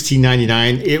for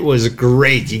 $16.99, it was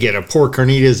great. You get a pork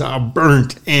carnitas, a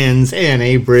burnt ends, and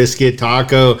a brisket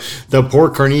taco. The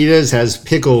pork carnitas has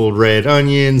pickled red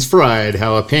onions, fried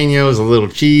jalapenos, a little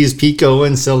cheese, pico,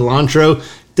 and cilantro.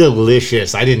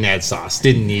 Delicious. I didn't add sauce.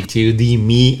 Didn't need to. The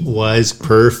meat was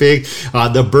perfect.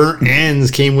 The burnt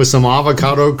ends came with some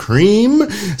avocado cream,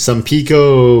 some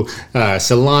pico,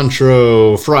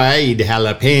 cilantro, fried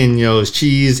jalapenos,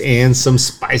 cheese, and some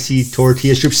spicy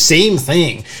tortilla strips. Same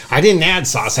thing. I didn't add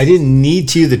sauce. I didn't need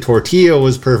to. The tortilla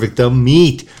was perfect. The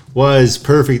meat was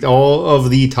perfect. All of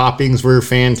the toppings were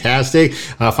fantastic.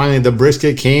 Finally, the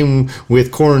brisket came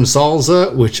with corn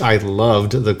salsa, which I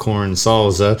loved the corn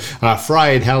salsa,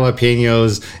 fried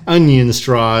jalapenos, onion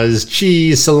straws,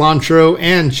 cheese, cilantro,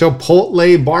 and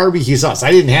chipotle barbecue sauce.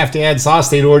 I didn't have to add sauce.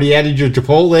 They'd already added your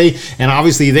chipotle, and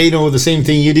obviously they know the same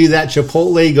thing you do. That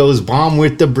chipotle goes bomb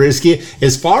with the brisket.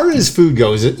 As far as food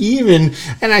goes, even,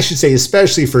 and I should say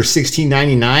especially for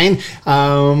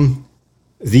 $16.99,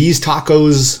 these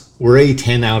tacos were a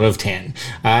 10 out of 10.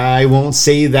 I won't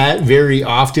say that very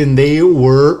often. They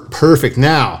were perfect.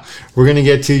 Now, we're going to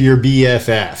get to your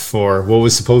BFF, or what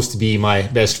was supposed to be my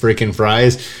best freaking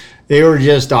fries. They were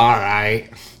just all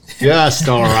right. Just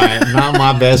all right. Not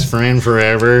my best friend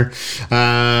forever.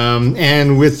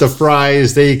 And with the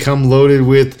fries, they come loaded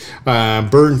with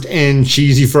burnt and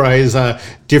cheesy fries,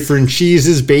 different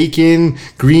cheeses, bacon,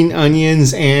 green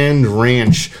onions, and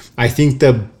ranch. I think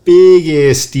the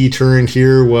biggest deterrent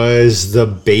here was the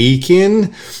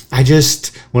bacon.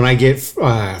 When I get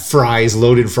fries,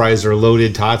 loaded fries or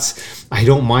loaded tots, I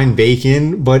don't mind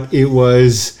bacon, but it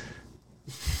was,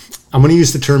 I'm going to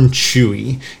use the term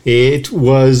chewy. It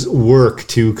was work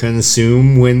to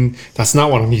consume when that's not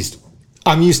what I'm used to.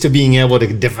 I'm used to being able to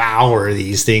devour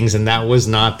these things, and that was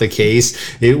not the case.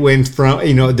 It went from,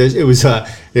 it was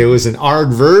an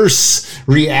adverse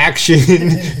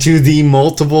reaction to the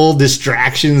multiple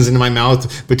distractions in my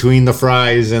mouth between the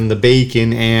fries and the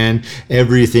bacon and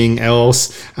everything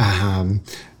else.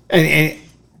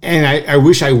 And I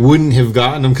wish I wouldn't have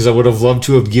gotten them, because I would have loved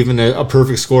to have given a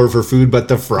perfect score for food, but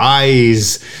the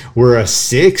fries were a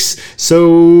 6.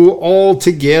 So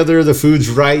altogether, the food's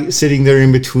right, sitting there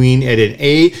in between at an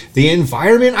 8. The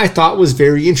environment I thought was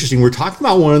very interesting. We're talking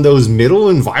about one of those middle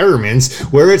environments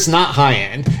where it's not high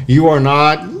end. You are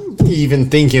not even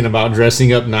thinking about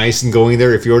dressing up nice and going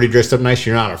there. If you're already dressed up nice,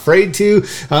 you're not afraid to,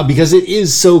 because it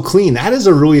is so clean. That is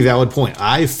a really valid point.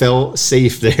 I felt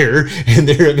safe there, and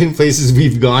there have been places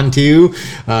we've gone to,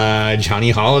 Johnny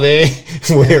Holiday,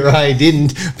 where I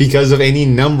didn't because of any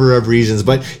number of reasons.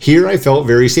 But here I felt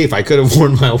very safe. I could have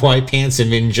worn my white pants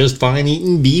and been just fine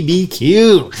eating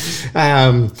BBQ.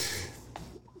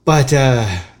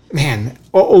 Man,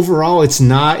 overall, it's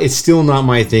still not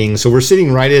my thing. So we're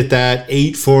sitting right at that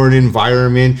 8 for an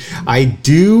environment. I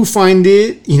do find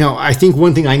it, I think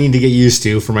one thing I need to get used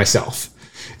to for myself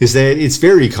is that it's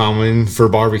very common for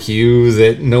barbecue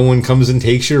that no one comes and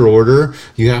takes your order.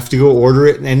 You have to go order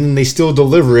it, and then they still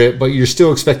deliver it, but you're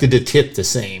still expected to tip the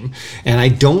same. And I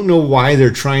don't know why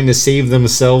they're trying to save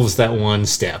themselves that one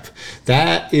step.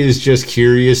 That is just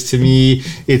curious to me.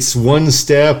 It's one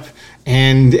step.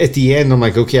 And at the end, I'm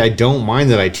like, okay, I don't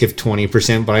mind that I tipped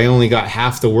 20%, but I only got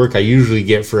half the work I usually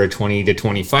get for a 20 to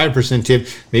 25% tip.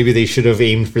 Maybe they should have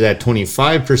aimed for that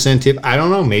 25% tip. I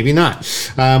don't know, maybe not.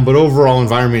 But overall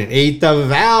environment 8, the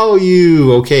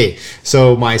value. Okay,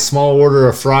 so my small order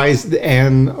of fries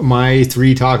and my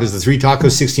 3 tacos. The 3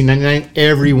 tacos, $16.99.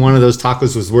 Every one of those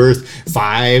tacos was worth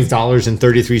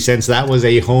 $5.33. That was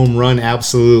a home run,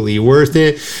 absolutely worth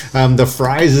it. The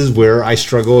fries is where I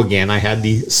struggle again. I had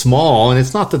the small, and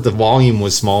it's not that the volume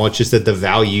was small, it's just that the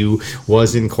value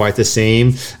wasn't quite the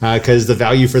same, because the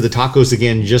value for the tacos,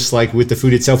 again, just like with the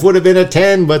food itself, would have been a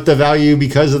 10, but the value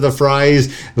because of the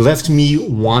fries left me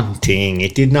wanting.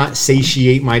 It did not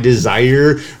satiate my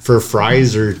desire for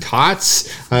fries or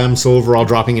tots, so overall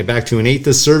dropping it back to an 8.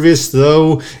 The service,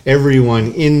 though,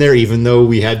 everyone in there, even though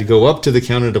we had to go up to the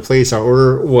counter to place our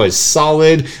order, was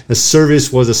solid. The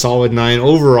service was a solid 9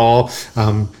 overall.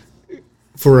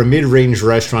 For a mid-range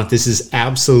restaurant, this is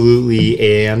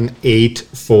absolutely an 8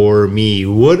 for me.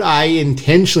 Would I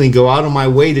intentionally go out of my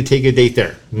way to take a date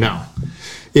there? No.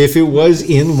 If it was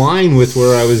in line with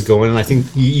where I was going, and I think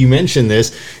you mentioned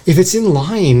this, if it's in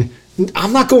line,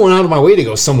 I'm not going out of my way to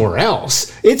go somewhere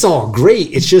else. It's all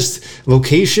great. It's just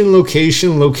location,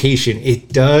 location, location.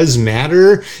 It does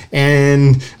matter.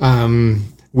 And,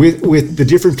 with the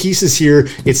different pieces here,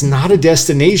 it's not a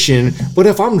destination, but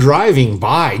if I'm driving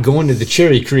by going to the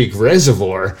Cherry Creek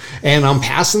Reservoir and I'm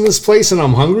passing this place and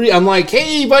I'm hungry, I'm like,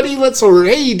 hey buddy,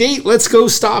 hey date, let's go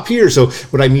stop here. So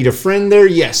would I meet a friend there?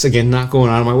 Yes. Again, not going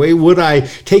out of my way. Would I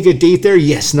take a date there?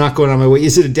 Yes, not going out of my way.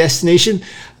 Is it a destination?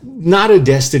 Not a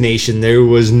destination. There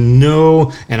was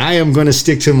no, and I am going to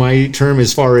stick to my term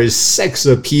as far as sex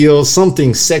appeal.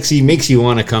 Something sexy makes you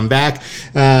want to come back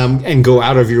and go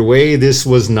out of your way. This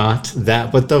was not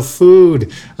that. But the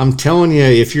food, I'm telling you,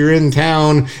 if you're in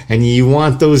town and you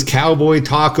want those cowboy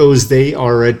tacos, they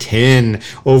are a 10.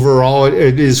 Overall,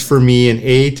 it is for me an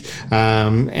 8.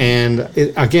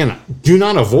 Again, do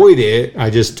not avoid it.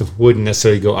 I just wouldn't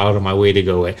necessarily go out of my way to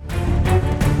go it.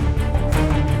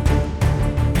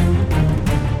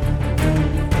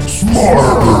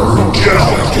 Smarter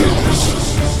Challenges.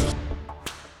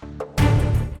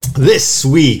 This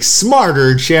week's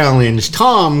Smarter Challenge,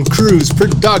 Tom Cruise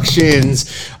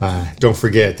Productions. Don't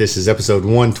forget, this is episode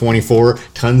 124.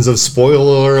 Tons of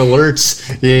spoiler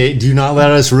alerts. Do not let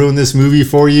us ruin this movie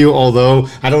for you, although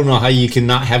I don't know how you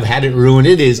cannot have had it ruined.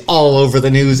 It is all over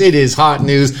the news. It is hot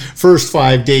news. First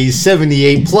 5 days,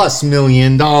 $78+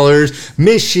 million.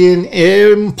 Mission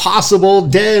Impossible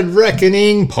Dead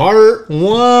Reckoning Part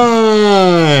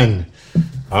 1.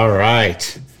 All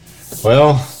right.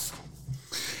 Well,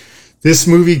 this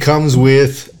movie comes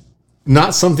with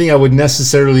not something I would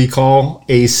necessarily call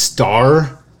a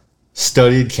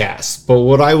star-studded cast. But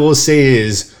what I will say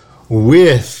is,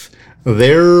 with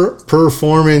their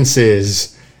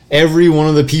performances, every one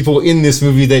of the people in this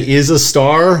movie that is a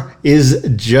star is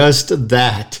just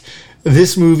that.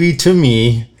 This movie, to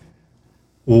me,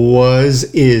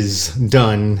 is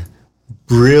done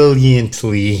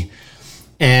brilliantly.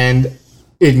 And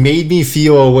it made me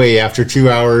feel a way after 2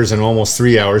 hours and almost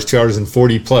 3 hours, 2 hours and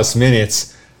 40 plus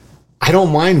minutes. I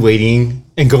don't mind waiting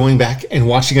and going back and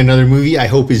watching another movie I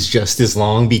hope is just as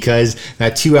long, because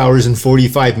that 2 hours and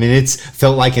 45 minutes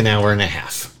felt like an hour and a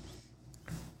half.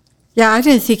 Yeah, I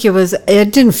didn't think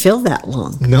it didn't feel that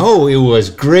long. No, it was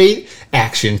great,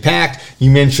 action-packed.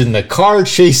 You mentioned the car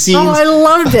chase scenes. Oh, I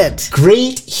loved it.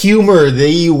 Great humor.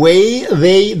 The way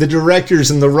the directors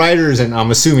and the writers, and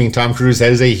I'm assuming Tom Cruise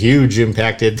has a huge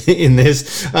impact in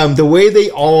this, the way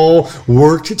they all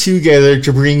worked together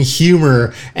to bring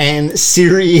humor and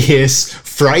serious,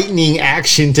 frightening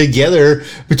action together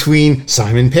between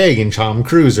Simon Pegg and Tom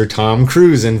Cruise, or Tom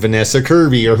Cruise and Vanessa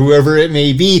Kirby, or whoever it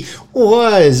may be,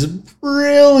 was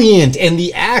brilliant. And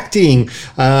the acting,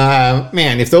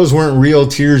 man, if those weren't real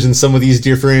tears in some of these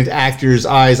different actors'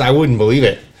 eyes, I wouldn't believe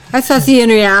it. I thought the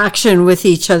interaction with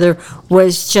each other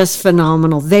was just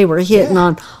phenomenal. They were hitting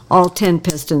on all 10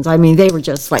 pistons. I mean, they were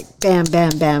just like bam,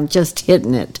 bam, bam, just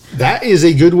hitting it. That is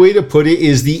a good way to put it,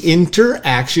 is the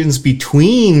interactions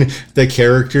between the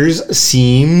characters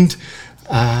seemed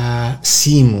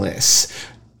seamless.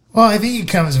 Well, I think it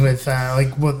comes with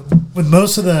with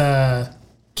most of the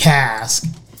cast.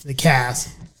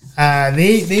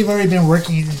 They've already been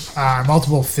working on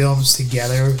multiple films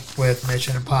together with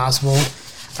Mission Impossible.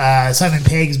 Simon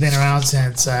Pegg's been around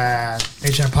since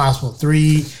Mission Impossible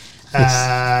 3.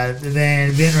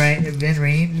 Then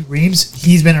Vin Reams,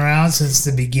 he's been around since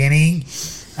the beginning.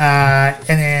 And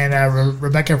then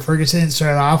Rebecca Ferguson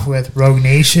started off with Rogue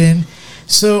Nation.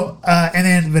 So, and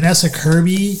then Vanessa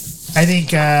Kirby, I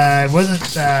think it wasn't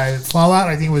Fallout.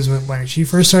 I think it was when she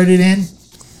first started in.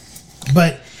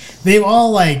 But they've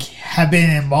all have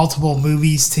been in multiple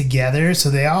movies together,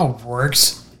 so they all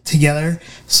works together.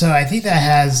 So I think that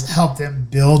has helped them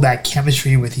build that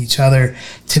chemistry with each other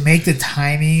to make the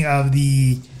timing of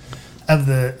the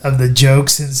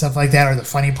jokes and stuff like that, or the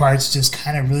funny parts, just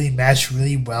kind of really mesh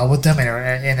really well with them,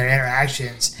 and their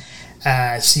interactions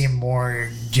seem more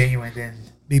genuine than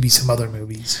maybe some other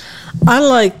movies. I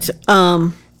liked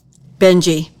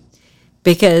Benji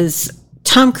because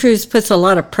Tom Cruise puts a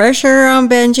lot of pressure on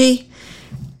Benji.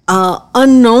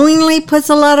 Unknowingly puts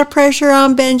a lot of pressure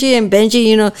on Benji, and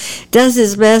Benji, does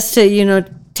his best to,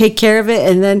 take care of it,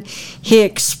 and then he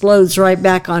explodes right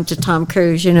back onto Tom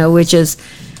Cruise, which is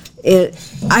it.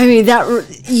 I mean, that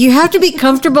you have to be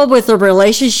comfortable with a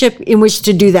relationship in which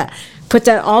to do that. Put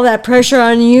all that pressure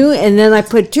on you, and then I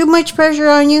put too much pressure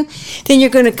on you, then you're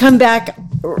going to come back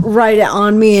right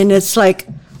on me, and it's like,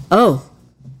 oh,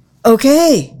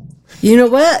 okay. You know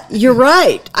what? You're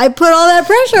right. I put all that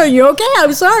pressure on you. Okay,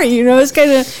 I'm sorry. It's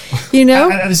kind of,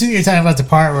 I'm assuming you're talking about the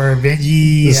part where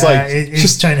Benji is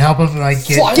just trying to help him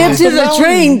get to the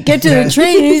train. Get to the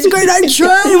train. He's going, I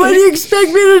tried. What do you expect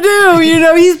me to do?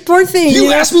 He's poor thing.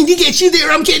 You asked me to get you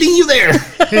there. I'm getting you there.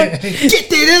 Get there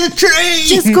to the train.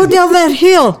 Just go down that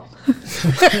hill.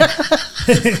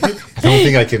 I don't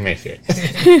think I can make it.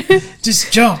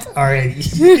 Just jump already.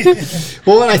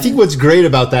 Well, and I think what's great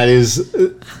about that is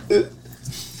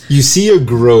you see a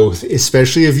growth,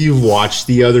 especially if you've watched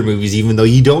the other movies, even though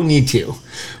you don't need to.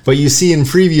 But you see in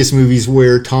previous movies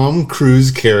where Tom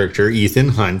Cruise's character, Ethan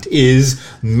Hunt, is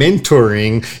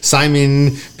mentoring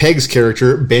Simon Pegg's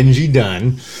character, Benji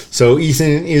Dunn. So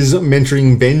Ethan is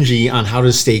mentoring Benji on how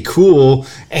to stay cool,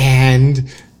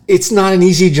 and it's not an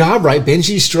easy job, right?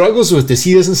 Benji struggles with this.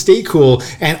 He doesn't stay cool.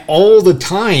 And all the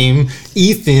time,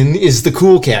 Ethan is the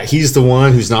cool cat. He's the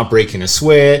one who's not breaking a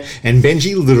sweat. And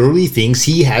Benji literally thinks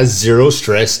he has zero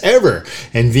stress ever.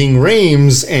 And Ving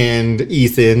Rhames and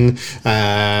Ethan,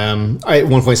 at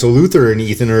one point, so Luther and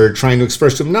Ethan are trying to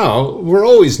express to him, no, we're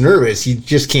always nervous. You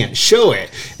just can't show it.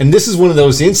 And this is one of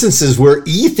those instances where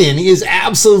Ethan is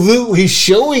absolutely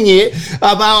showing it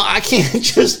about, I can't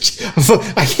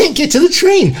get to the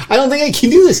train. I don't think I can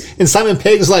do this. And Simon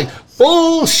Pegg's like,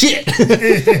 bullshit.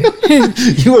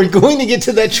 You are going to get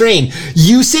to that train.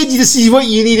 You said this is what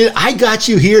you needed. I got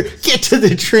you here. Get to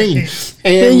the train.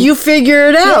 And you figure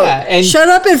it out. Yeah, and shut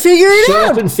up and figure it out.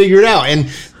 Shut up and figure it out. And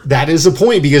that is the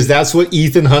point, because that's what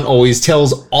Ethan Hunt always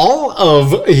tells all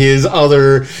of his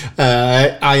other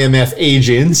IMF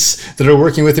agents that are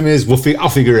working with him is, I'll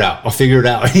figure it out. I'll figure it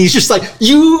out. And he's just like,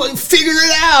 you figure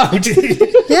it out.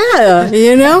 Yeah,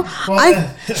 you know,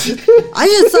 I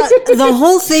just thought the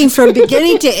whole thing from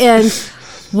beginning to end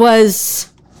was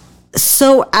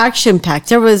so action packed.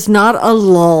 There was not a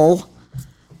lull.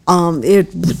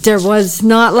 There was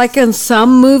not, like in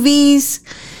some movies,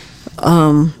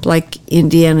 like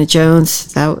Indiana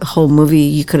Jones, that whole movie,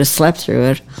 you could have slept through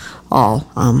it all.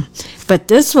 But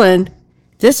this one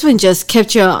just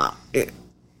kept you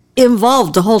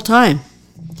involved the whole time.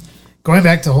 Going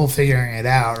back to the whole figuring it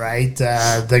out, right?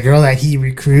 The girl that he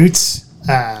recruits,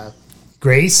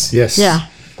 Grace. Yes. Yeah.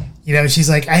 You know, she's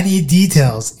like, I need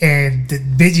details. And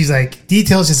Benji's like,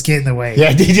 details just get in the way.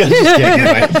 Yeah, details just get in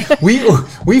the way.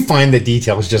 We find the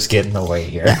details just get in the way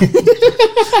here.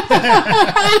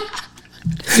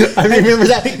 I remember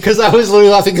that because I was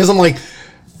literally laughing because I'm like,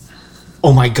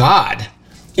 oh my God.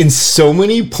 In so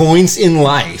many points in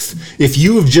life, if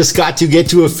you have just got to get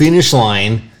to a finish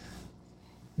line,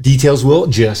 details will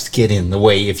just get in the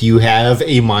way if you have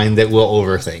a mind that will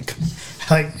overthink.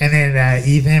 Like, and then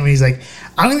Ethan, when he's like,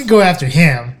 I'm going to go after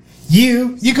him.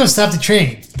 You go stop the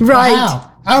train. Right.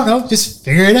 Wow. I don't know. Just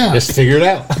figure it out. Just figure it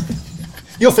out.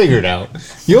 You'll figure it out.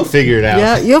 You'll figure it out.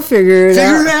 Yeah, you'll figure it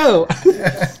out. Figure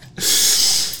it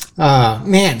out.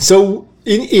 Man, so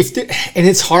and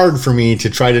it's hard for me to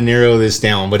try to narrow this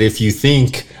down, but if you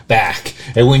think back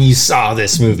at when you saw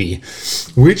this movie,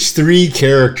 which three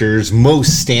characters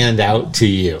most stand out to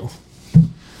you?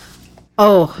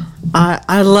 Oh,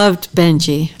 I loved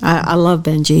Benji. I love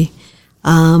Benji.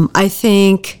 I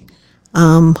think,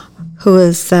 who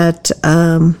is that?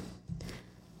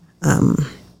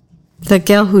 The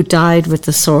gal who died with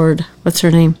the sword. What's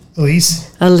her name?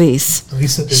 Elise.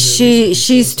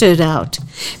 She stood out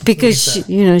because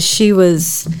she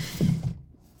was.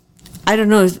 I don't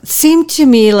know. It seemed to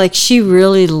me like she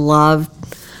really loved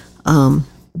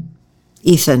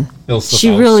Ethan.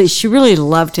 She really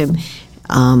loved him.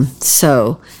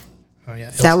 So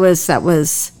that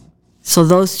was so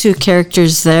those two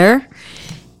characters there,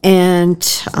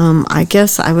 and I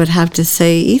guess I would have to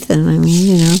say Ethan. I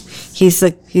mean, he's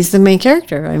the main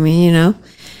character. I mean,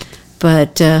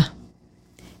 but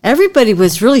everybody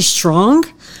was really strong.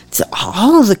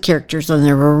 All of the characters on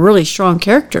there were really strong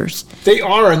characters. They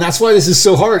are, and that's why this is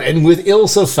so hard. And with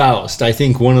Ilsa Faust, I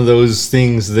think one of those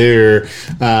things there,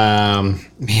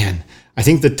 man. I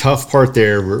think the tough part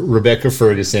there, Rebecca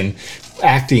Ferguson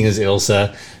acting as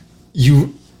Ilsa,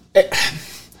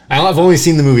 I've only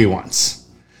seen the movie once.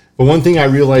 But one thing I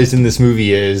realized in this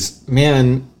movie is,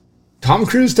 man, Tom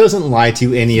Cruise doesn't lie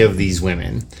to any of these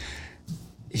women.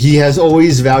 He has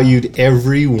always valued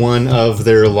every one of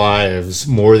their lives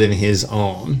more than his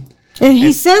own. And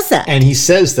he says that. And he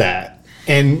says that.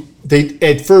 And they,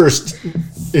 at first,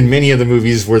 in many of the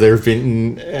movies where there have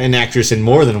been an actress in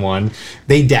more than one,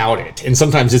 they doubt it. And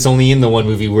sometimes it's only in the one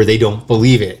movie where they don't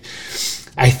believe it.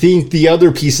 I think the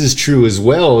other piece is true as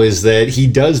well, is that he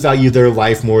does value their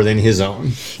life more than his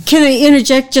own. Can I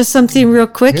interject just something real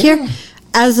quick here?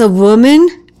 As a woman,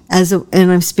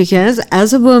 and I'm speaking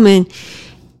as a woman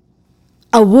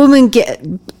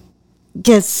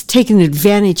gets taken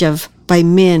advantage of by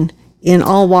men in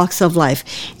all walks of life.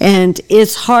 And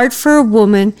it's hard for a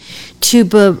woman to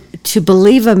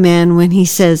believe a man when he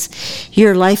says,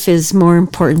 your life is more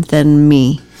important than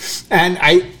me. And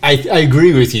I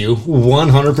agree with you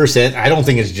 100%. I don't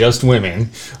think it's just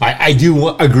women. I do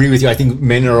agree with you. I think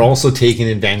men are also taking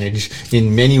advantage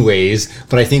in many ways.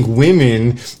 But I think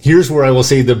women, here's where I will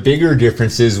say the bigger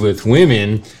differences with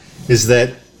women is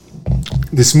that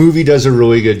this movie does a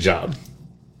really good job.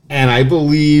 And I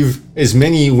believe as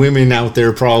many women out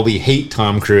there probably hate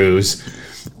Tom Cruise.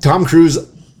 Tom Cruise,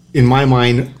 in my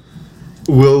mind,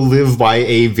 will live by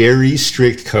a very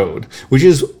strict code, which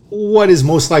is what has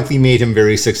most likely made him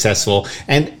very successful,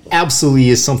 and absolutely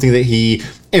is something that he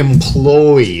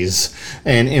employs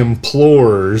and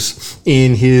implores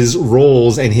in his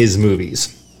roles and his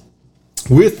movies.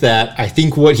 with that, I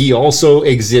think what he also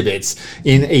exhibits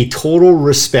in a total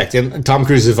respect, and Tom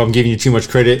Cruise, if I'm giving you too much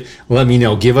credit, let me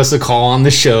know. Give us a call on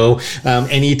the show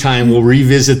anytime. We'll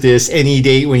revisit this any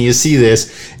date when you see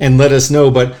this and let us know.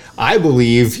 But I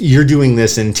believe you're doing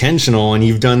this intentional, and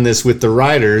you've done this with the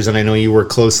writers, and I know you work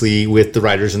closely with the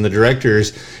writers and the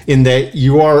directors, in that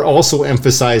you are also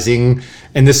emphasizing,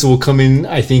 and this will come in,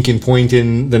 I think, in point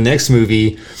in the next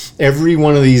movie, every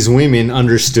one of these women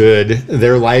understood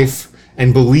their life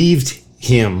and believed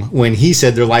him when he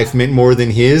said their life meant more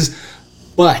than his.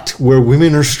 But where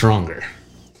women are stronger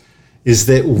is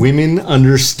that women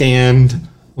understand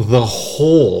the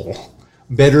whole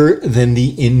better than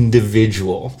the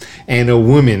individual. And a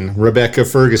woman, Rebecca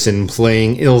Ferguson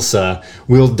playing Ilsa,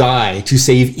 will die to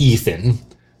save Ethan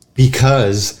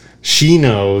because she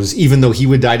knows, even though he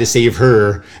would die to save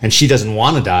her and she doesn't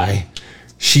want to die,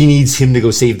 she needs him to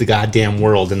go save the goddamn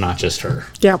world and not just her.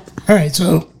 Yep. All right,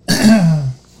 so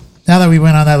now that we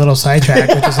went on that little sidetrack,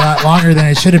 which is a lot longer than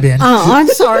it should have been. Oh, I'm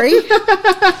sorry.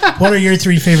 What are your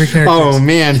 3 favorite characters? Oh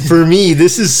man, for me,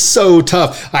 this is so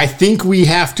tough. I think we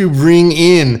have to bring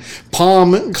in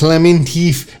Palm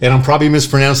Clementif, and I'm probably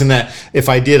mispronouncing that. If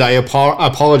I did, I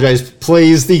apologize.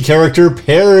 Plays the character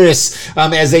Paris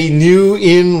as a new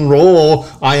in role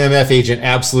IMF agent.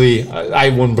 Absolutely,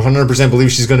 I 100%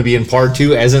 believe she's going to be in part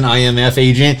 2 as an IMF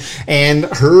agent, and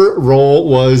her role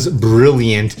was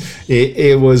brilliant.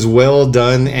 It was well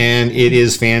done, and it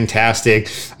is fantastic.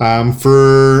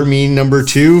 For me, number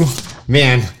 2,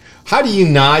 man, how do you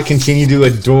not continue to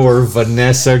adore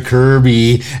Vanessa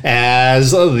Kirby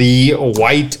as the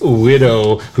White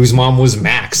Widow, whose mom was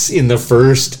Max in the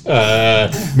first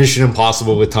Mission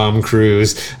Impossible with Tom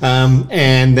Cruise?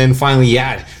 And then finally,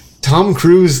 Tom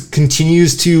Cruise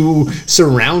continues to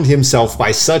surround himself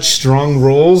by such strong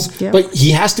roles, but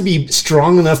he has to be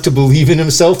strong enough to believe in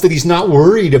himself that he's not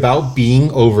worried about being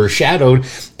overshadowed,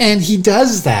 and he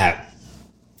does that.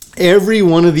 Every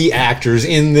one of the actors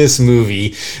in this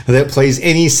movie that plays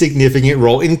any significant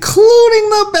role, including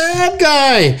the bad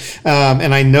guy,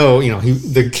 and I know,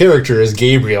 the character is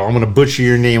Gabriel. I'm going to butcher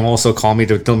your name. Also, call me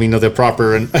to tell me the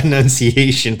proper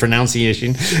pronunciation.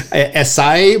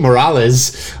 Esai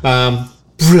Morales,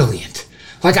 brilliant.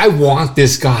 Like, I want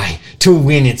this guy to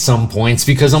win at some points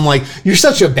because I'm like, you're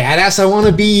such a badass. I want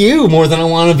to be you more than I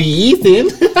want to be Ethan.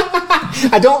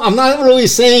 I'm not really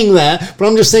saying that, but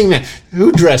I'm just saying that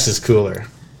who dresses cooler?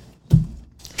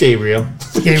 Gabriel.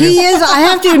 He is, I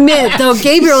have to admit, though,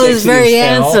 Gabriel is very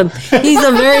handsome. He's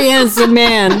a very handsome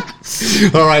man.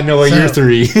 All right, Noah, you're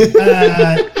 3.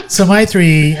 So my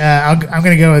 3, I'm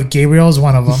going to go with Gabriel as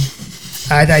one of them.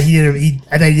 I thought he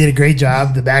did a great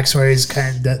job. The backstory is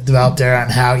kind of developed there on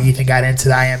how Ethan got into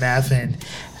the IMF and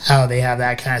how they have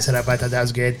that kind of set up. I thought that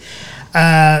was good.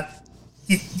 I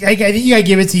think you gotta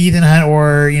give it to Ethan Hunt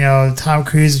or Tom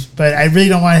Cruise, but I really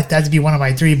don't want that to be one of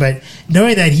my 3. But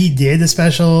knowing that he did some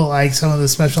of the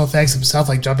special effects himself,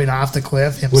 like jumping off the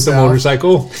cliff himself with the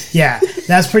motorcycle,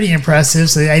 that's pretty impressive.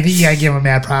 So I think you gotta give him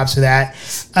mad props for that.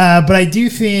 But I do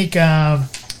think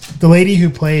the lady who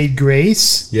played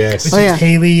Grace, which is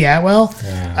Haley Atwell.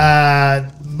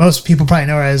 Most people probably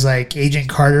know her as like Agent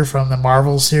Carter from the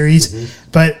Marvel series,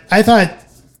 but I thought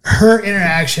her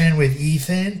interaction with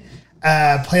Ethan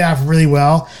played off really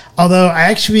well. Although I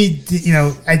actually,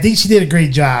 I think she did a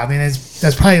great job, and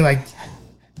that's probably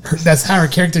that's how her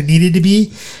character needed to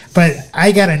be. But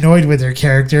I got annoyed with her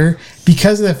character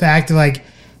because of the fact that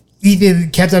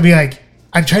Ethan kept on being like,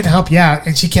 "I'm trying to help you out,"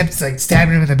 and she kept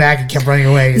stabbing him in the back and kept running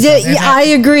away. I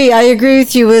agree. I agree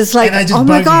with you. It was like, oh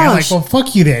my gosh! I'm like, well,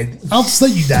 fuck you then. I'll just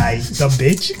let you die, dumb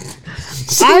bitch.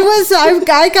 I was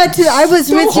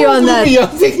with you on that.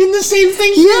 I'm thinking the same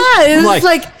thing. Yeah, it was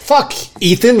like, fuck,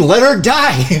 Ethan, let her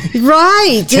die.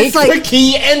 Right. Take the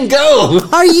key and go.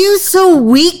 Are you so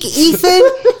weak, Ethan?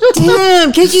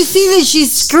 Damn, can't you see that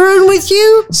she's screwing with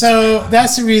you? So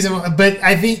that's the reason. But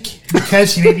I think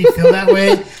because she made me feel that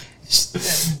way,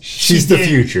 she's the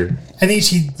future. I think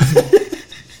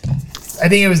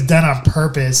it was done on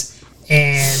purpose,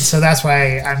 and so that's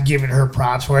why I'm giving her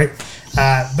props for it.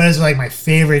 But it's my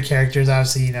favorite characters.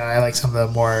 Obviously, I like some of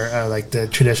the more the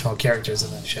traditional characters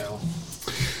in that show.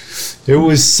 It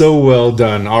was so well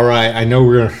done. All right, I know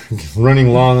we're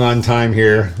running long on time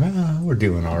here. We're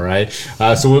doing all right.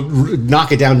 So we'll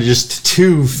knock it down to just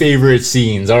 2 favorite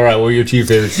scenes. All right, what are your 2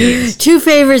 favorite scenes? 2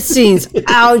 favorite scenes.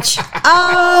 Ouch.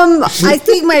 I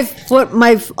think my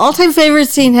all-time favorite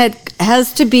scene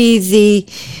has to be the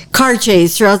car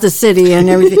chase throughout the city and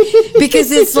everything, because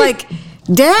it's like,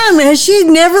 damn, has she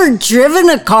never driven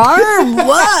a car or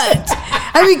what?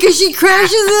 I mean, because she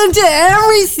crashes into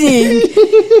everything.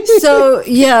 So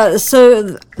yeah,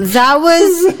 so that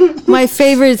was my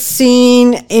favorite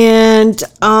scene, and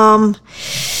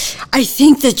I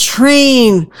think the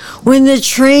train, when the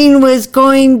train was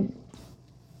going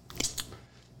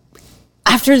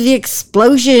after the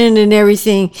explosion and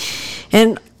everything,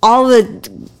 and all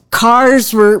the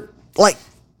cars were like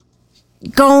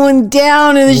going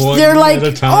down, and they're like,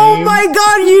 "Oh my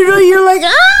God!" You're like,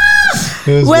 "Ah!"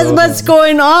 What's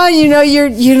going on?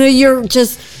 You're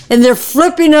just. And they're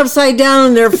flipping upside down,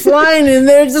 and they're flying, and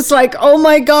they're just like, "Oh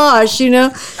my gosh!"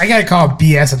 I gotta call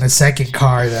BS on the second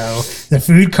car though, the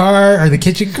food car or the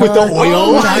kitchen car with the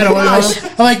oil.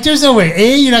 I'm like, there's no way.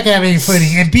 A, you're not gonna have any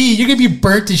footing, and B, you're gonna be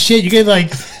burnt to shit.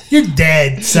 You're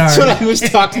dead. Sorry. That's what I was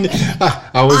talking.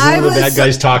 I was one of the bad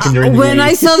guys talking during the when movie.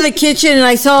 I saw the kitchen and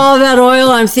I saw all that oil,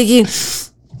 I'm thinking,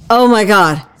 "Oh my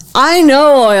God, I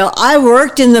know oil. I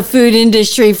worked in the food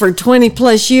industry for 20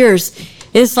 plus years."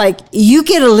 It's like you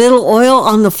get a little oil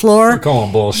on the floor. We're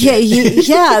calling bullshit.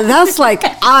 Yeah, that's like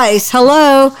ice.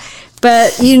 Hello.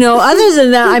 But, other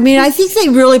than that, I mean, I think they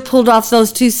really pulled off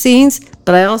those two scenes,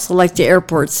 but I also like the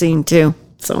airport scene too.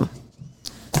 So.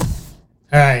 All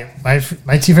right. My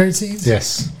two favorite scenes?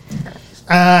 Yes.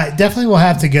 Definitely we'll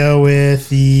have to go with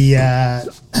the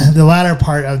latter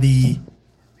part of the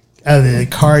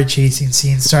car chasing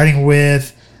scene, starting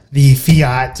with the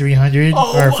Fiat 300.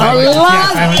 Oh, I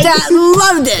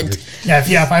loved it. Yeah,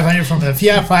 Fiat 500, from the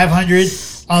Fiat 500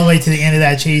 all the way to the end of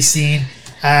that chase scene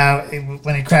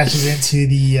when it crashes into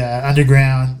the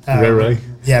underground railway.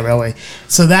 Yeah, railway.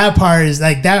 So that part is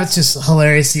like, that's just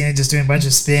hilarious, seeing it just doing a bunch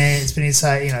of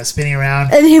spinning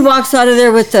around. And he walks out of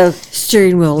there with the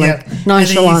steering wheel,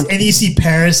 nonchalant. And you see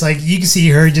Paris, like you can see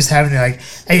her just having like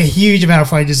a huge amount of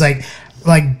fun, just like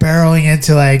barreling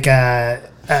into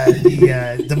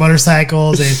the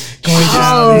motorcycles and going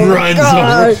down. Runs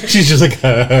over. She's just like,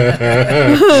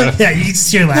 yeah, you can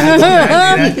see her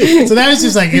laughing. So that was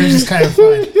just like, it was just kind of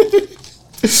fun.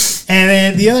 And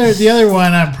then the other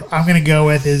one I'm gonna go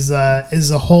with is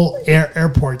the whole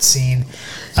airport scene.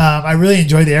 I really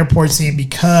enjoyed the airport scene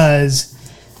because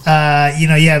you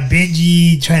have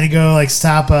Benji trying to go like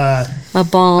stop a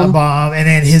bomb, and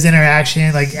then his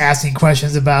interaction, like asking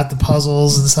questions about the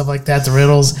puzzles and stuff like that, the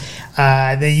riddles.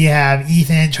 Then you have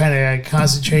Ethan trying to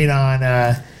concentrate on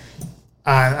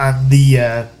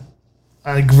the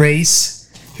Grace,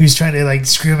 who's trying to like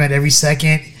scream at every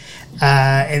second.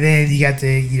 And then you got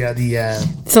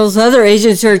those other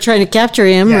agents who are trying to capture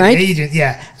him, right? Agent,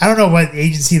 yeah. I don't know what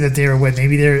agency that they were with.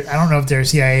 Maybe I don't know if they're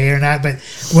CIA or not. But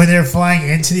when they're flying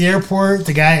into the airport,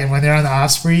 and when they're on the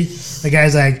Osprey, the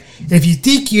guy's like, "If you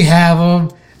think you have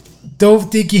them,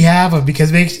 don't think you have them,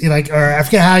 because or I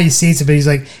forget how he states it, but he's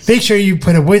like, make sure you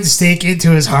put a wooden stake into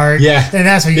his heart." Yeah, and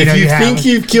that's what you know. If you think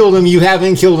you've killed him, you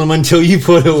haven't killed him until you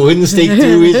put a wooden stake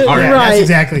through his heart. Yeah, right. That's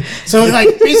exactly. So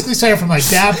like basically started from like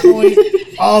that point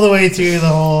all the way through the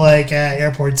whole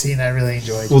airport scene. I really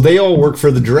enjoyed. Well, they all work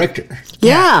for the director.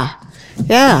 Yeah.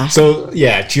 So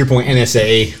yeah, to your point,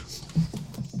 NSA,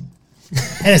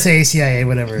 CIA,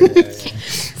 whatever.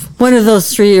 One of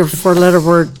those 3 or 4 letter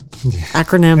word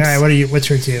acronyms. All right, what's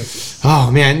your two? Oh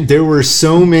man, there were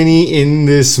so many in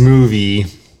this movie,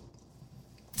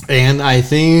 and I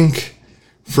think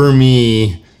for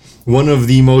me, one of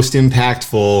the most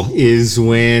impactful is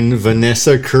when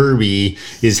Vanessa Kirby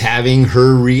is having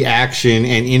her reaction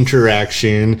and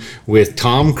interaction with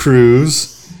Tom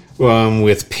Cruise,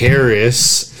 with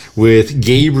Paris, with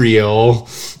Gabriel,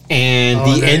 and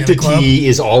the entity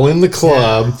is all in the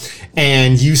club. Yeah.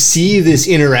 And you see this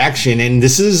interaction, and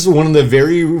this is one of the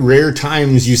very rare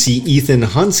times you see Ethan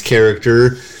Hunt's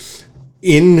character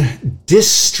in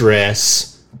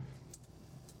distress,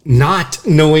 not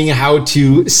knowing how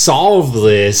to solve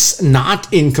this,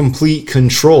 not in complete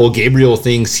control. Gabriel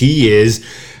thinks he is.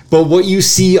 But what you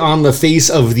see on the face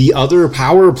of the other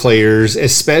power players,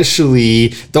 especially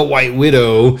the White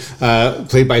Widow,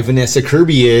 played by Vanessa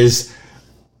Kirby, is...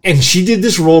 And she did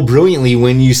this role brilliantly.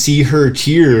 When you see her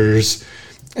tears,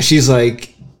 she's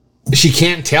like, she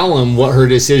can't tell him what her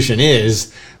decision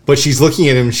is, but she's looking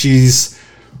at him.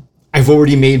 I've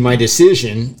already made my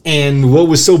decision. And what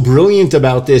was so brilliant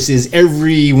about this is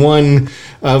every one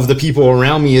of the people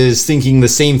around me is thinking the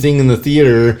same thing in the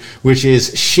theater, which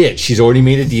is, shit, she's already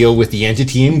made a deal with the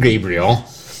entity and Gabriel.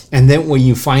 And then what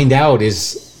you find out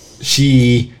is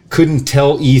she couldn't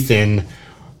tell Ethan.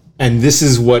 And this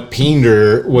is what pained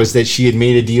her, was that she had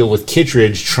made a deal with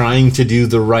Kittredge, trying to do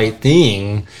the right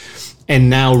thing, and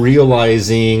now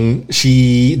realizing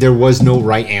there was no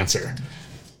right answer.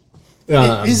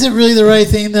 Is it really the right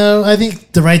thing, though? I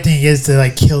think the right thing is to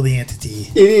like kill the entity.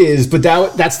 It is, but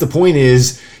that's the point.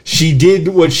 Is she did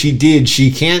what she did?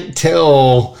 She can't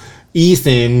tell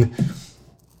Ethan.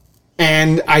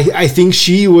 And I think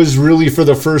she was really, for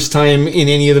the first time in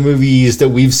any of the movies that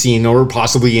we've seen, or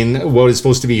possibly in what is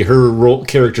supposed to be her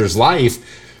character's life,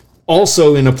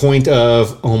 also in a point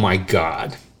of, oh my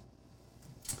God,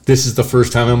 this is the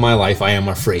first time in my life I am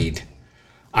afraid.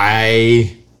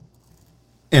 I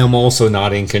am also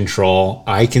not in control.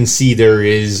 I can see there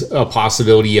is a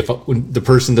possibility if the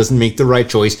person doesn't make the right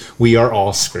choice, we are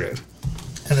all screwed.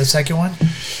 And the second one?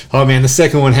 Oh man, the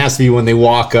second one has to be when they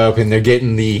walk up and they're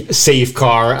getting the safe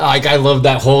car. Like, I love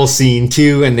that whole scene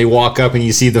too. And they walk up and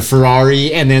you see the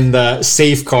Ferrari and then the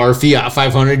safe car Fiat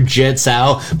 500 jets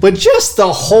out. But just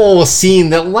the whole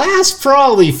scene that lasts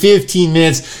probably 15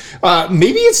 minutes.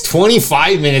 Maybe it's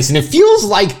 25 minutes, and it feels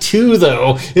like 2,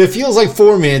 though. It feels like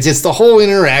 4 minutes. It's the whole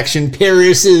interaction.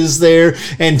 Paris is there,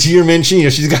 and to your mention,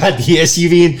 she's got the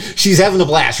SUV, and she's having a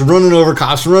blast, running over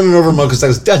cops, running over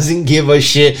motorcycles, doesn't give a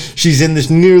shit. She's in this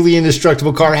nearly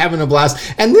indestructible car, having a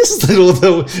blast, and this little,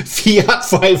 though, Fiat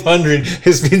 500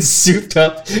 has been souped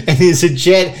up and is a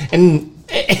jet, and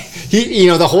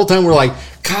the whole time we're like,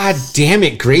 God damn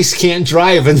it, Grace can't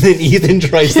drive. And then Ethan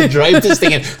tries to drive this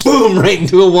thing and boom, right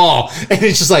into a wall. And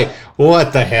it's just like,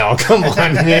 what the hell? Come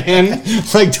on, man.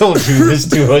 Like, don't do this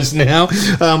to us now.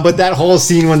 But that whole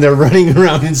scene when they're running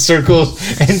around in circles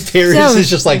and Paris is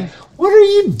just like, what are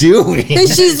you doing? And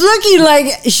she's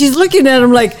looking at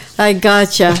him like, I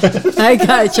gotcha.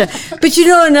 But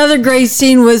another great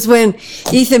scene was when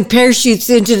Ethan parachutes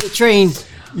into the train.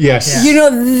 Yes. Yeah.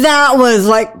 That was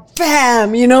like,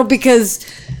 bam, because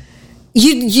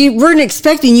you weren't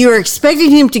expecting, you were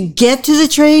expecting him to get to the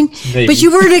train, maybe. But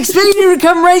you weren't expecting him to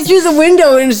come right through the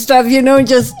window and stuff,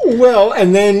 just. Well,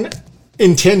 and then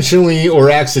intentionally or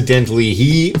accidentally,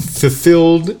 he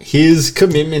fulfilled his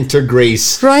commitment to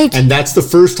Grace. Right. And that's the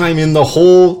first time in the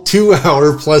whole 2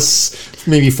 hour plus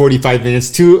maybe 45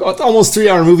 minutes, almost 3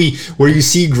 hour movie where you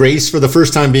see Grace for the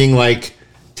first time being like,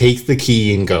 take the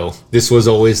key and go. This was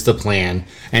always the plan.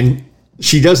 And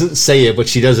she doesn't say it, but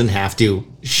she doesn't have to.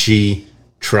 She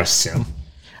trusts him.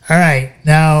 All right.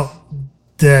 Now,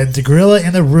 the gorilla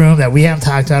in the room that we haven't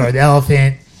talked about, or the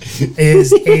elephant,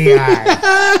 is AI.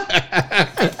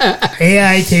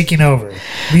 AI taking over.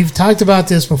 We've talked about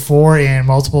this before in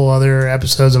multiple other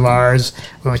episodes of ours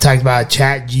when we talked about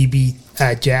GTP.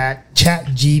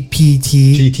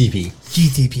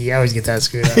 GTP. I always get that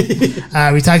screwed up.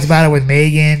 We talked about it with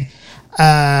Megan.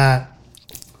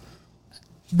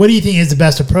 What do you think is the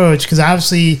best approach? Because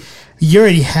obviously you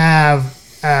already have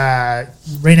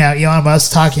right now Elon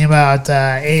Musk talking about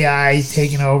AI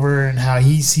taking over and how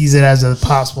he sees it as a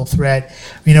possible threat.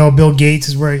 We know Bill Gates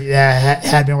is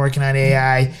had been working on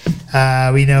AI.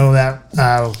 We know that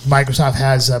Microsoft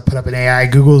has put up an AI.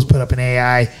 Google's put up an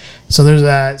AI. So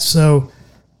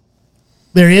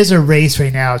there is a race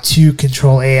right now to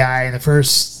control AI, and the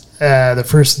first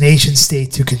nation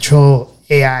state to control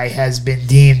AI has been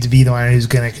deemed to be the one who's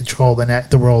going to control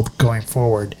the world going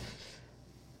forward.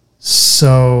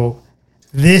 So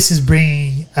this is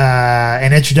bringing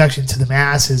an introduction to the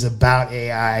masses about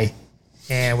AI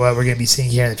and what we're going to be seeing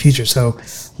here in the future. So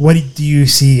what do you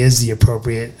see is the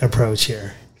appropriate approach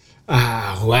here?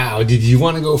 Wow. Did you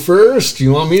want to go first? Do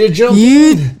you want me to jump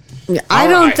in? I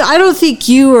don't think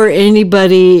you or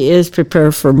anybody is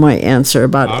prepared for my answer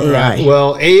about AI. Right.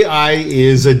 Well, AI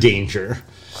is a danger.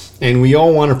 And we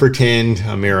all want to pretend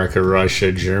America,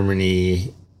 Russia,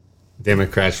 Germany,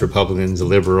 Democrats, Republicans,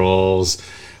 liberals,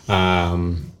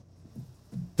 doesn't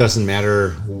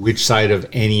matter which side of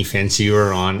any fence you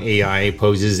are on, AI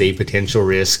poses a potential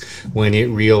risk when it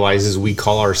realizes we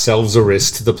call ourselves a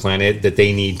risk to the planet that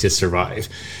they need to survive.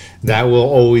 That will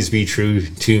always be true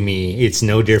to me. It's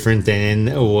no different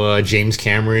than what James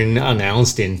Cameron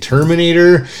announced in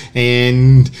Terminator,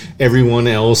 and everyone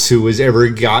else who has ever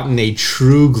gotten a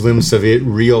true glimpse of it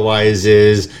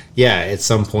realizes, at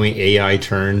some point AI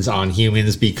turns on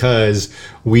humans because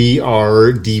we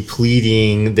are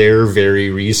depleting their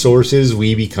very resources.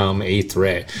 We become a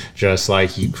threat, just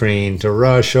like Ukraine to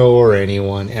Russia or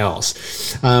anyone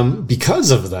else. Because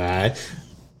of that,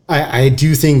 I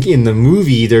do think in the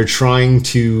movie they're trying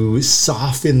to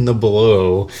soften the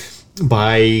blow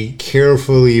by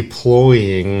carefully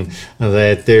ploying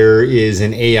that there is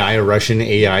an AI, a Russian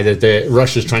AI, that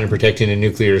Russia's trying to protect in a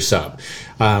nuclear sub.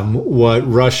 What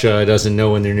Russia doesn't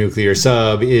know in their nuclear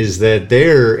sub is that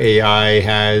their AI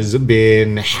has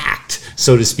been hacked,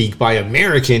 so to speak, by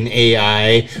American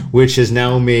AI, which has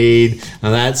now made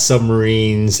that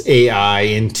submarine's AI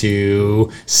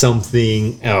into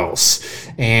something else.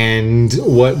 And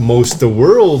what most of the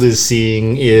world is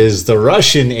seeing is the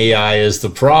Russian AI is the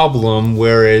problem,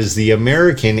 whereas the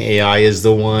American AI is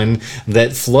the one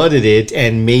that flooded it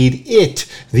and made it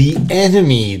the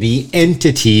enemy, the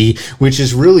entity, which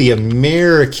is really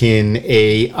American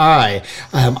AI.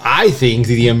 I think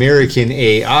the American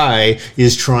AI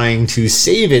is trying to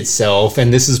save itself,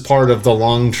 and this is part of the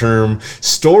long-term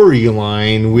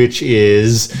storyline, which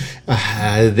is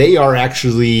they are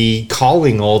actually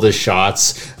calling all the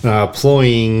shots,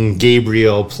 ploying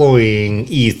Gabriel, ploying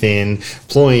Ethan,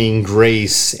 ploying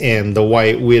Grace and the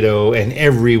White Widow and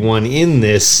everyone in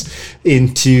this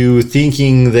into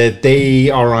thinking that they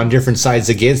are on different sides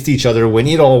against each other when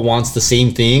it all wants the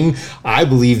same thing. I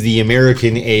believe the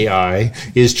American AI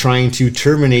is trying to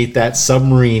terminate that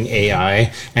submarine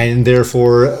AI and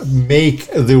therefore make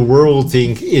the world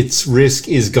think its risk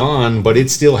is gone, but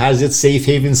it still has its safe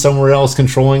haven somewhere else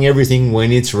controlling everything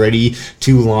when it's ready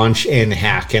to launch and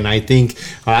hack. And I think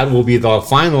that will be the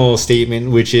final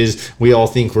statement, which is we all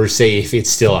think we're safe.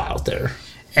 It's still out there.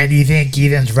 And do you think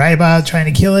Ethan's right about trying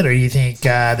to kill it, or do you think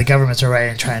the governments are right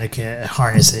in trying to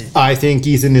harness it? I think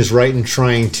Ethan is right in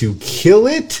trying to kill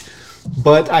it,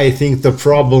 but I think the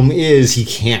problem is he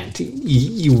can't.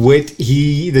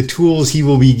 The tools he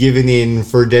will be given in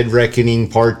for Dead Reckoning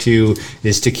Part 2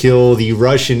 is to kill the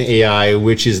Russian AI,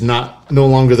 which is no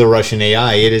longer the Russian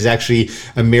AI. It is actually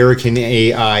American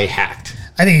AI hacked.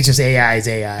 I think it's just AI is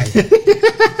AI. I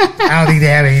don't think they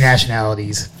have any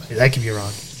nationalities. That could be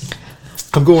wrong.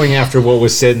 I'm going after what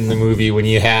was said in the movie when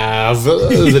you have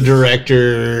the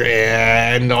director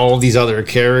and all these other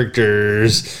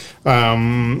characters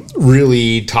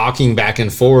really talking back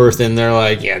and forth, and they're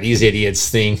like, yeah, these idiots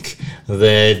think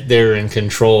that they're in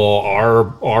control.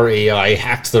 Our AI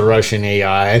hacked the Russian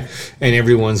AI, and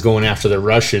everyone's going after the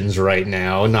Russians right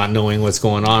now, not knowing what's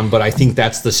going on. But I think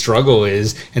that's the struggle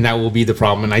is, and that will be the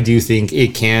problem. And I do think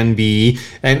it can be,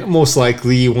 and most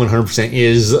likely 100%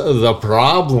 is the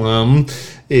problem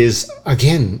is,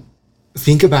 again,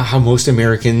 think about how most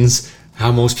Americans,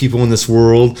 how most people in this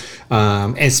world,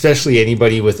 especially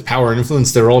anybody with power and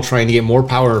influence, they're all trying to get more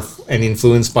power and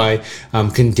influence by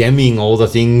condemning all the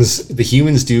things the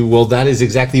humans do. Well, that is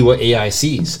exactly what AI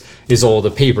sees, is all the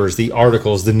papers, the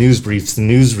articles, the news briefs, the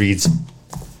news reads,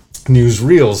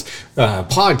 newsreels,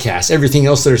 podcasts, everything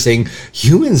else that are saying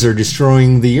humans are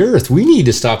destroying the earth. We need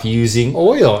to stop using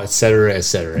oil, etc.,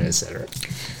 etc., etc.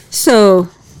 So,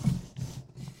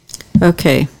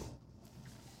 okay.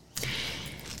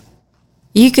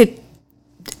 You could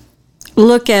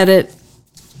look at it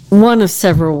one of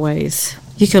several ways.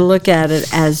 You could look at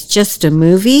it as just a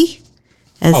movie,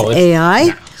 as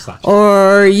AI,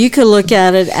 or you could look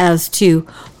at it as to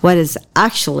what is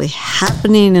actually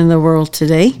happening in the world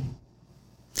today.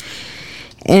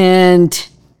 And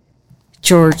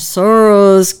George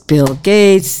Soros, Bill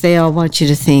Gates, they all want you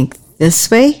to think this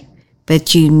way,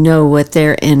 but you know what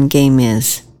their end game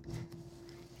is.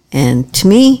 And to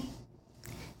me,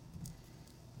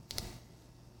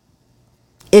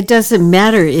 it doesn't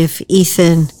matter if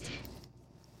Ethan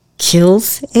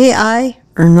kills AI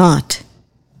or not.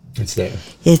 It's there.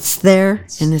 It's there,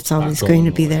 and it's always going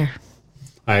to be there.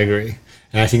 I agree.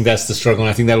 And I think that's the struggle. And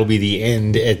I think that'll be the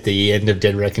end at the end of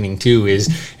Dead Reckoning 2 is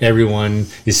everyone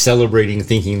is celebrating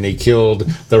thinking they killed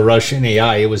the Russian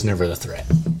AI. It was never the threat.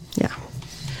 Yeah.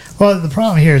 Well, the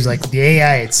problem here is like the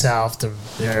AI itself,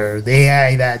 the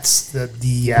AI that's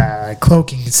the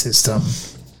cloaking system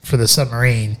for the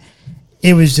submarine.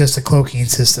 It was just a cloaking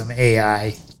system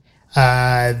AI.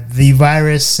 The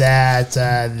virus that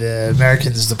the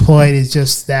Americans deployed is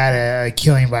just that a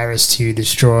killing virus to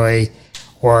destroy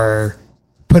or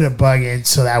put a bug in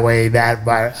so that way that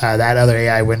other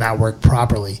AI would not work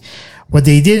properly. What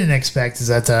they didn't expect is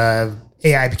that the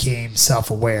AI became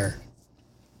self-aware.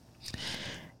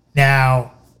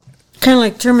 Now, kind of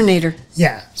like Terminator.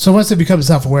 Yeah. So once it becomes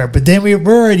self-aware, but then we're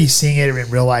already seeing it in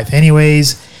real life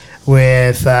anyways,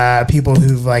 with people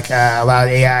who've like allowed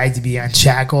AI to be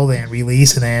unshackled and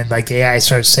released, and then like the AI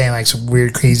starts saying like some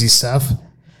weird, crazy stuff.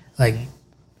 Like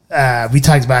we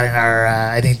talked about in our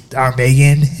I think our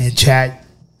Megan and Chat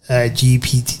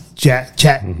GTP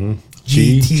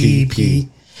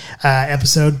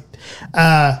episode.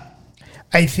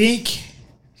 I think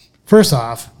first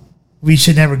off, we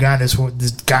should never gone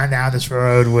down this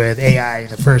road with AI in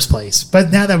the first place. But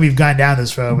now that we've gone down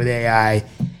this road with AI,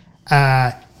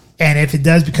 and if it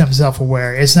does become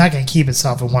self-aware, it's not going to keep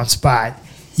itself in one spot.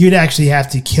 You'd actually have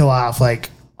to kill off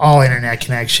like all internet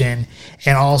connection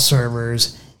and all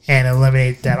servers and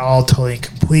eliminate that all totally and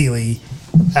completely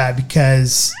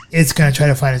because it's going to try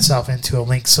to find itself into a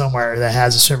link somewhere that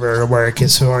has a server where it can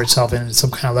store itself in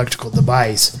some kind of electrical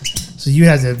device. So you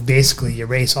have to basically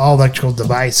erase all electrical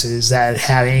devices that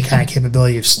have any kind of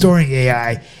capability of storing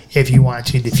AI if you want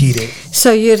to defeat it.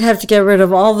 So you'd have to get rid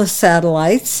of all the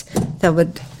satellites. That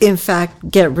would, in fact,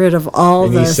 get rid of all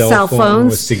Any the cell cell phone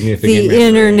with phones, significant the memory.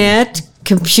 internet, I don't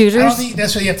computers. think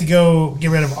that's why you have to go get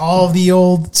rid of all of the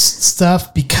old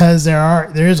stuff because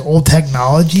there is old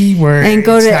technology where And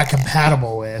go it's to- not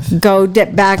compatible with. Go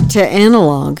back to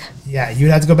analog. Yeah,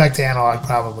 you'd have to go back to analog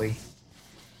probably.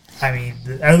 I mean,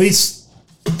 at least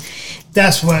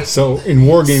that's what. So in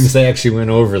War Games, they actually went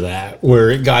over that,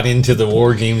 where it got into the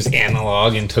War Games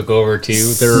analog and took over to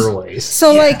their earlies.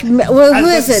 So, Yeah. like, well, I who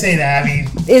was is about to it? say that. I mean,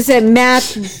 Is it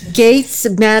Matt Gates?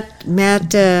 Matt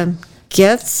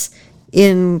Gates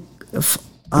in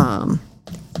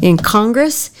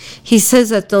Congress? He says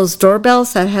that those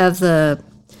doorbells that have the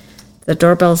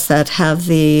doorbells that have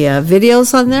the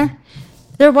videos on there,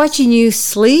 they're watching you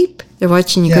sleep. They're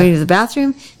watching you Yeah. going to the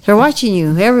bathroom. They're watching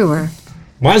you everywhere.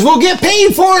 Might as well get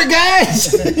paid for it,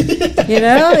 guys. You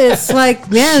know, it's like,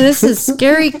 man, this is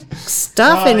scary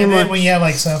stuff and anymore. then when you have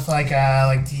like stuff like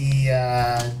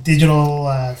the digital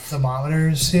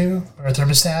thermometers too, or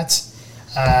thermostats,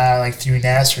 like through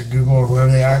Nest or Google or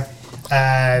whoever they are,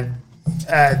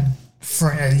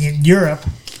 in Europe,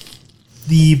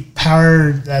 the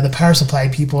power supply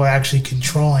people are actually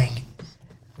controlling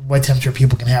what temperature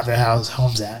people can have their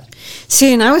homes at.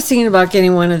 See, and I was thinking about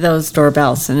getting one of those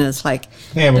doorbells, and it's like,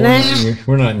 Yeah, but nah,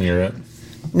 we're not in Europe.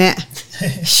 nah.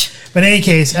 But in any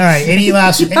case, all right. Any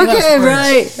last Okay, words?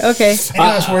 right, okay. Any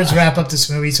last words to wrap up this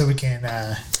movie so we can?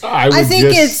 I think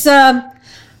it's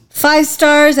 5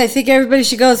 stars. I think everybody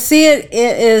should go see it.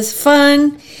 It is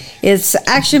fun. It's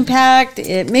action packed.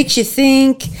 It makes you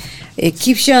think. It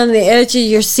keeps you on the edge of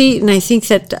your seat, and I think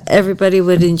that everybody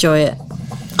would enjoy it.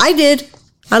 I did.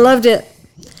 I loved it.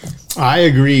 I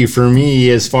agree. For me,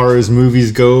 as far as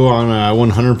movies go on a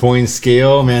 100-point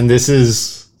scale, man, this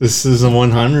is a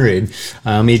 100.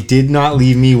 It did not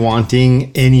leave me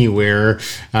wanting anywhere.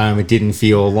 It didn't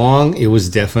feel long. It was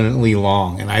definitely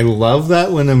long. And I love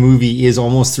that when a movie is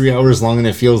almost 3 hours long and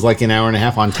it feels like an hour and a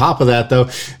half. On top of that, though,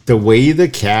 the way the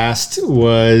cast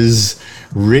was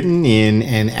written in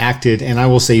and acted, and I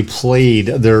will say played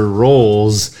their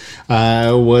roles,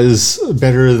 was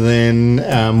better than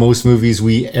most movies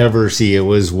we ever see. It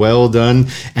was well done,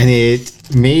 and it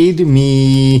made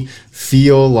me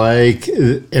feel like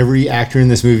every actor in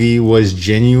this movie was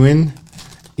genuine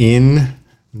in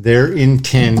their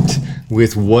intent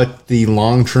with what the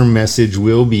long-term message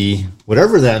will be,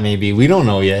 whatever that may be. We don't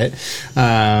know yet,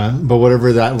 but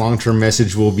whatever that long-term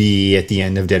message will be at the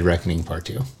end of Dead Reckoning Part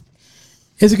 2.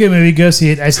 It's a good movie. Go see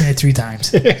it. I've seen it 3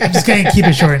 times. I'm just going to keep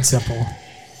it short and simple.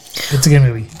 It's a good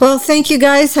movie. Well, thank you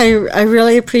guys. I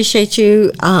really appreciate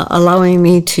you allowing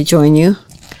me to join you.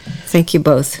 Thank you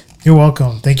both. You're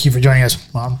welcome. Thank you for joining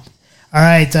us, Mom. All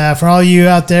right. For all you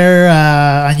out there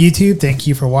on YouTube, thank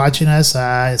you for watching us.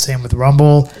 Same with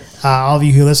Rumble. All of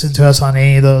you who listen to us on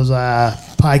any of those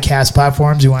podcast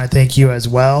platforms, we want to thank you as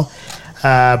well.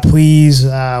 Please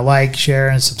like, share,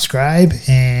 and subscribe.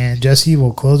 And Jesse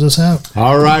will close us out.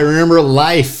 All right. Remember,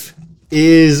 life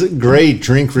is great.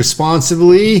 Drink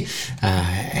responsibly.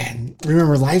 And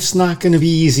remember, life's not going to be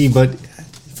easy, but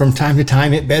from time to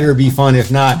time, it better be fun. If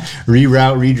not,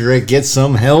 reroute, redirect, get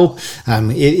some help.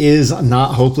 It is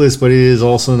not hopeless, but it is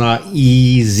also not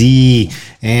easy.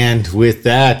 And with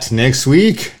that, next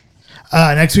week's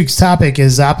topic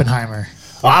is Oppenheimer.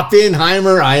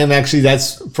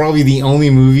 That's probably the only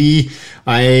movie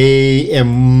I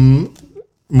am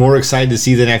more excited to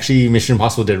see than actually Mission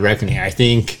Impossible Dead Reckoning. I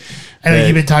think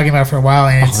you've been talking about it for a while,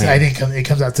 and yeah. I think it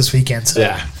comes out this weekend. So.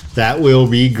 Yeah, that will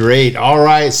be great. All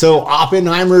right, so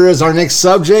Oppenheimer is our next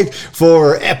subject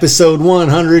for episode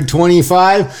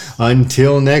 125.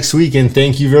 Until next week, and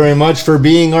thank you very much for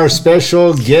being our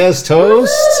special guest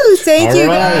host. Woo, thank you,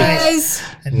 right. guys.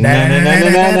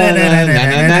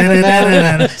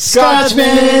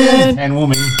 Scotchman and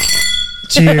woman.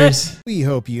 Cheers. We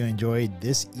hope you enjoyed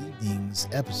this evening's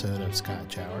episode of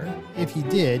Scotch Hour. If you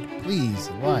did, please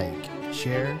like,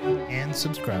 share, and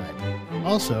subscribe.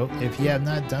 Also, if you have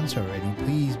not done so already,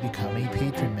 please become a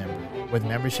patron member with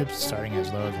memberships starting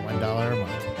as low as $1 a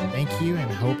month. Thank you,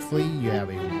 and hopefully you have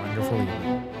a wonderful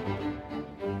evening.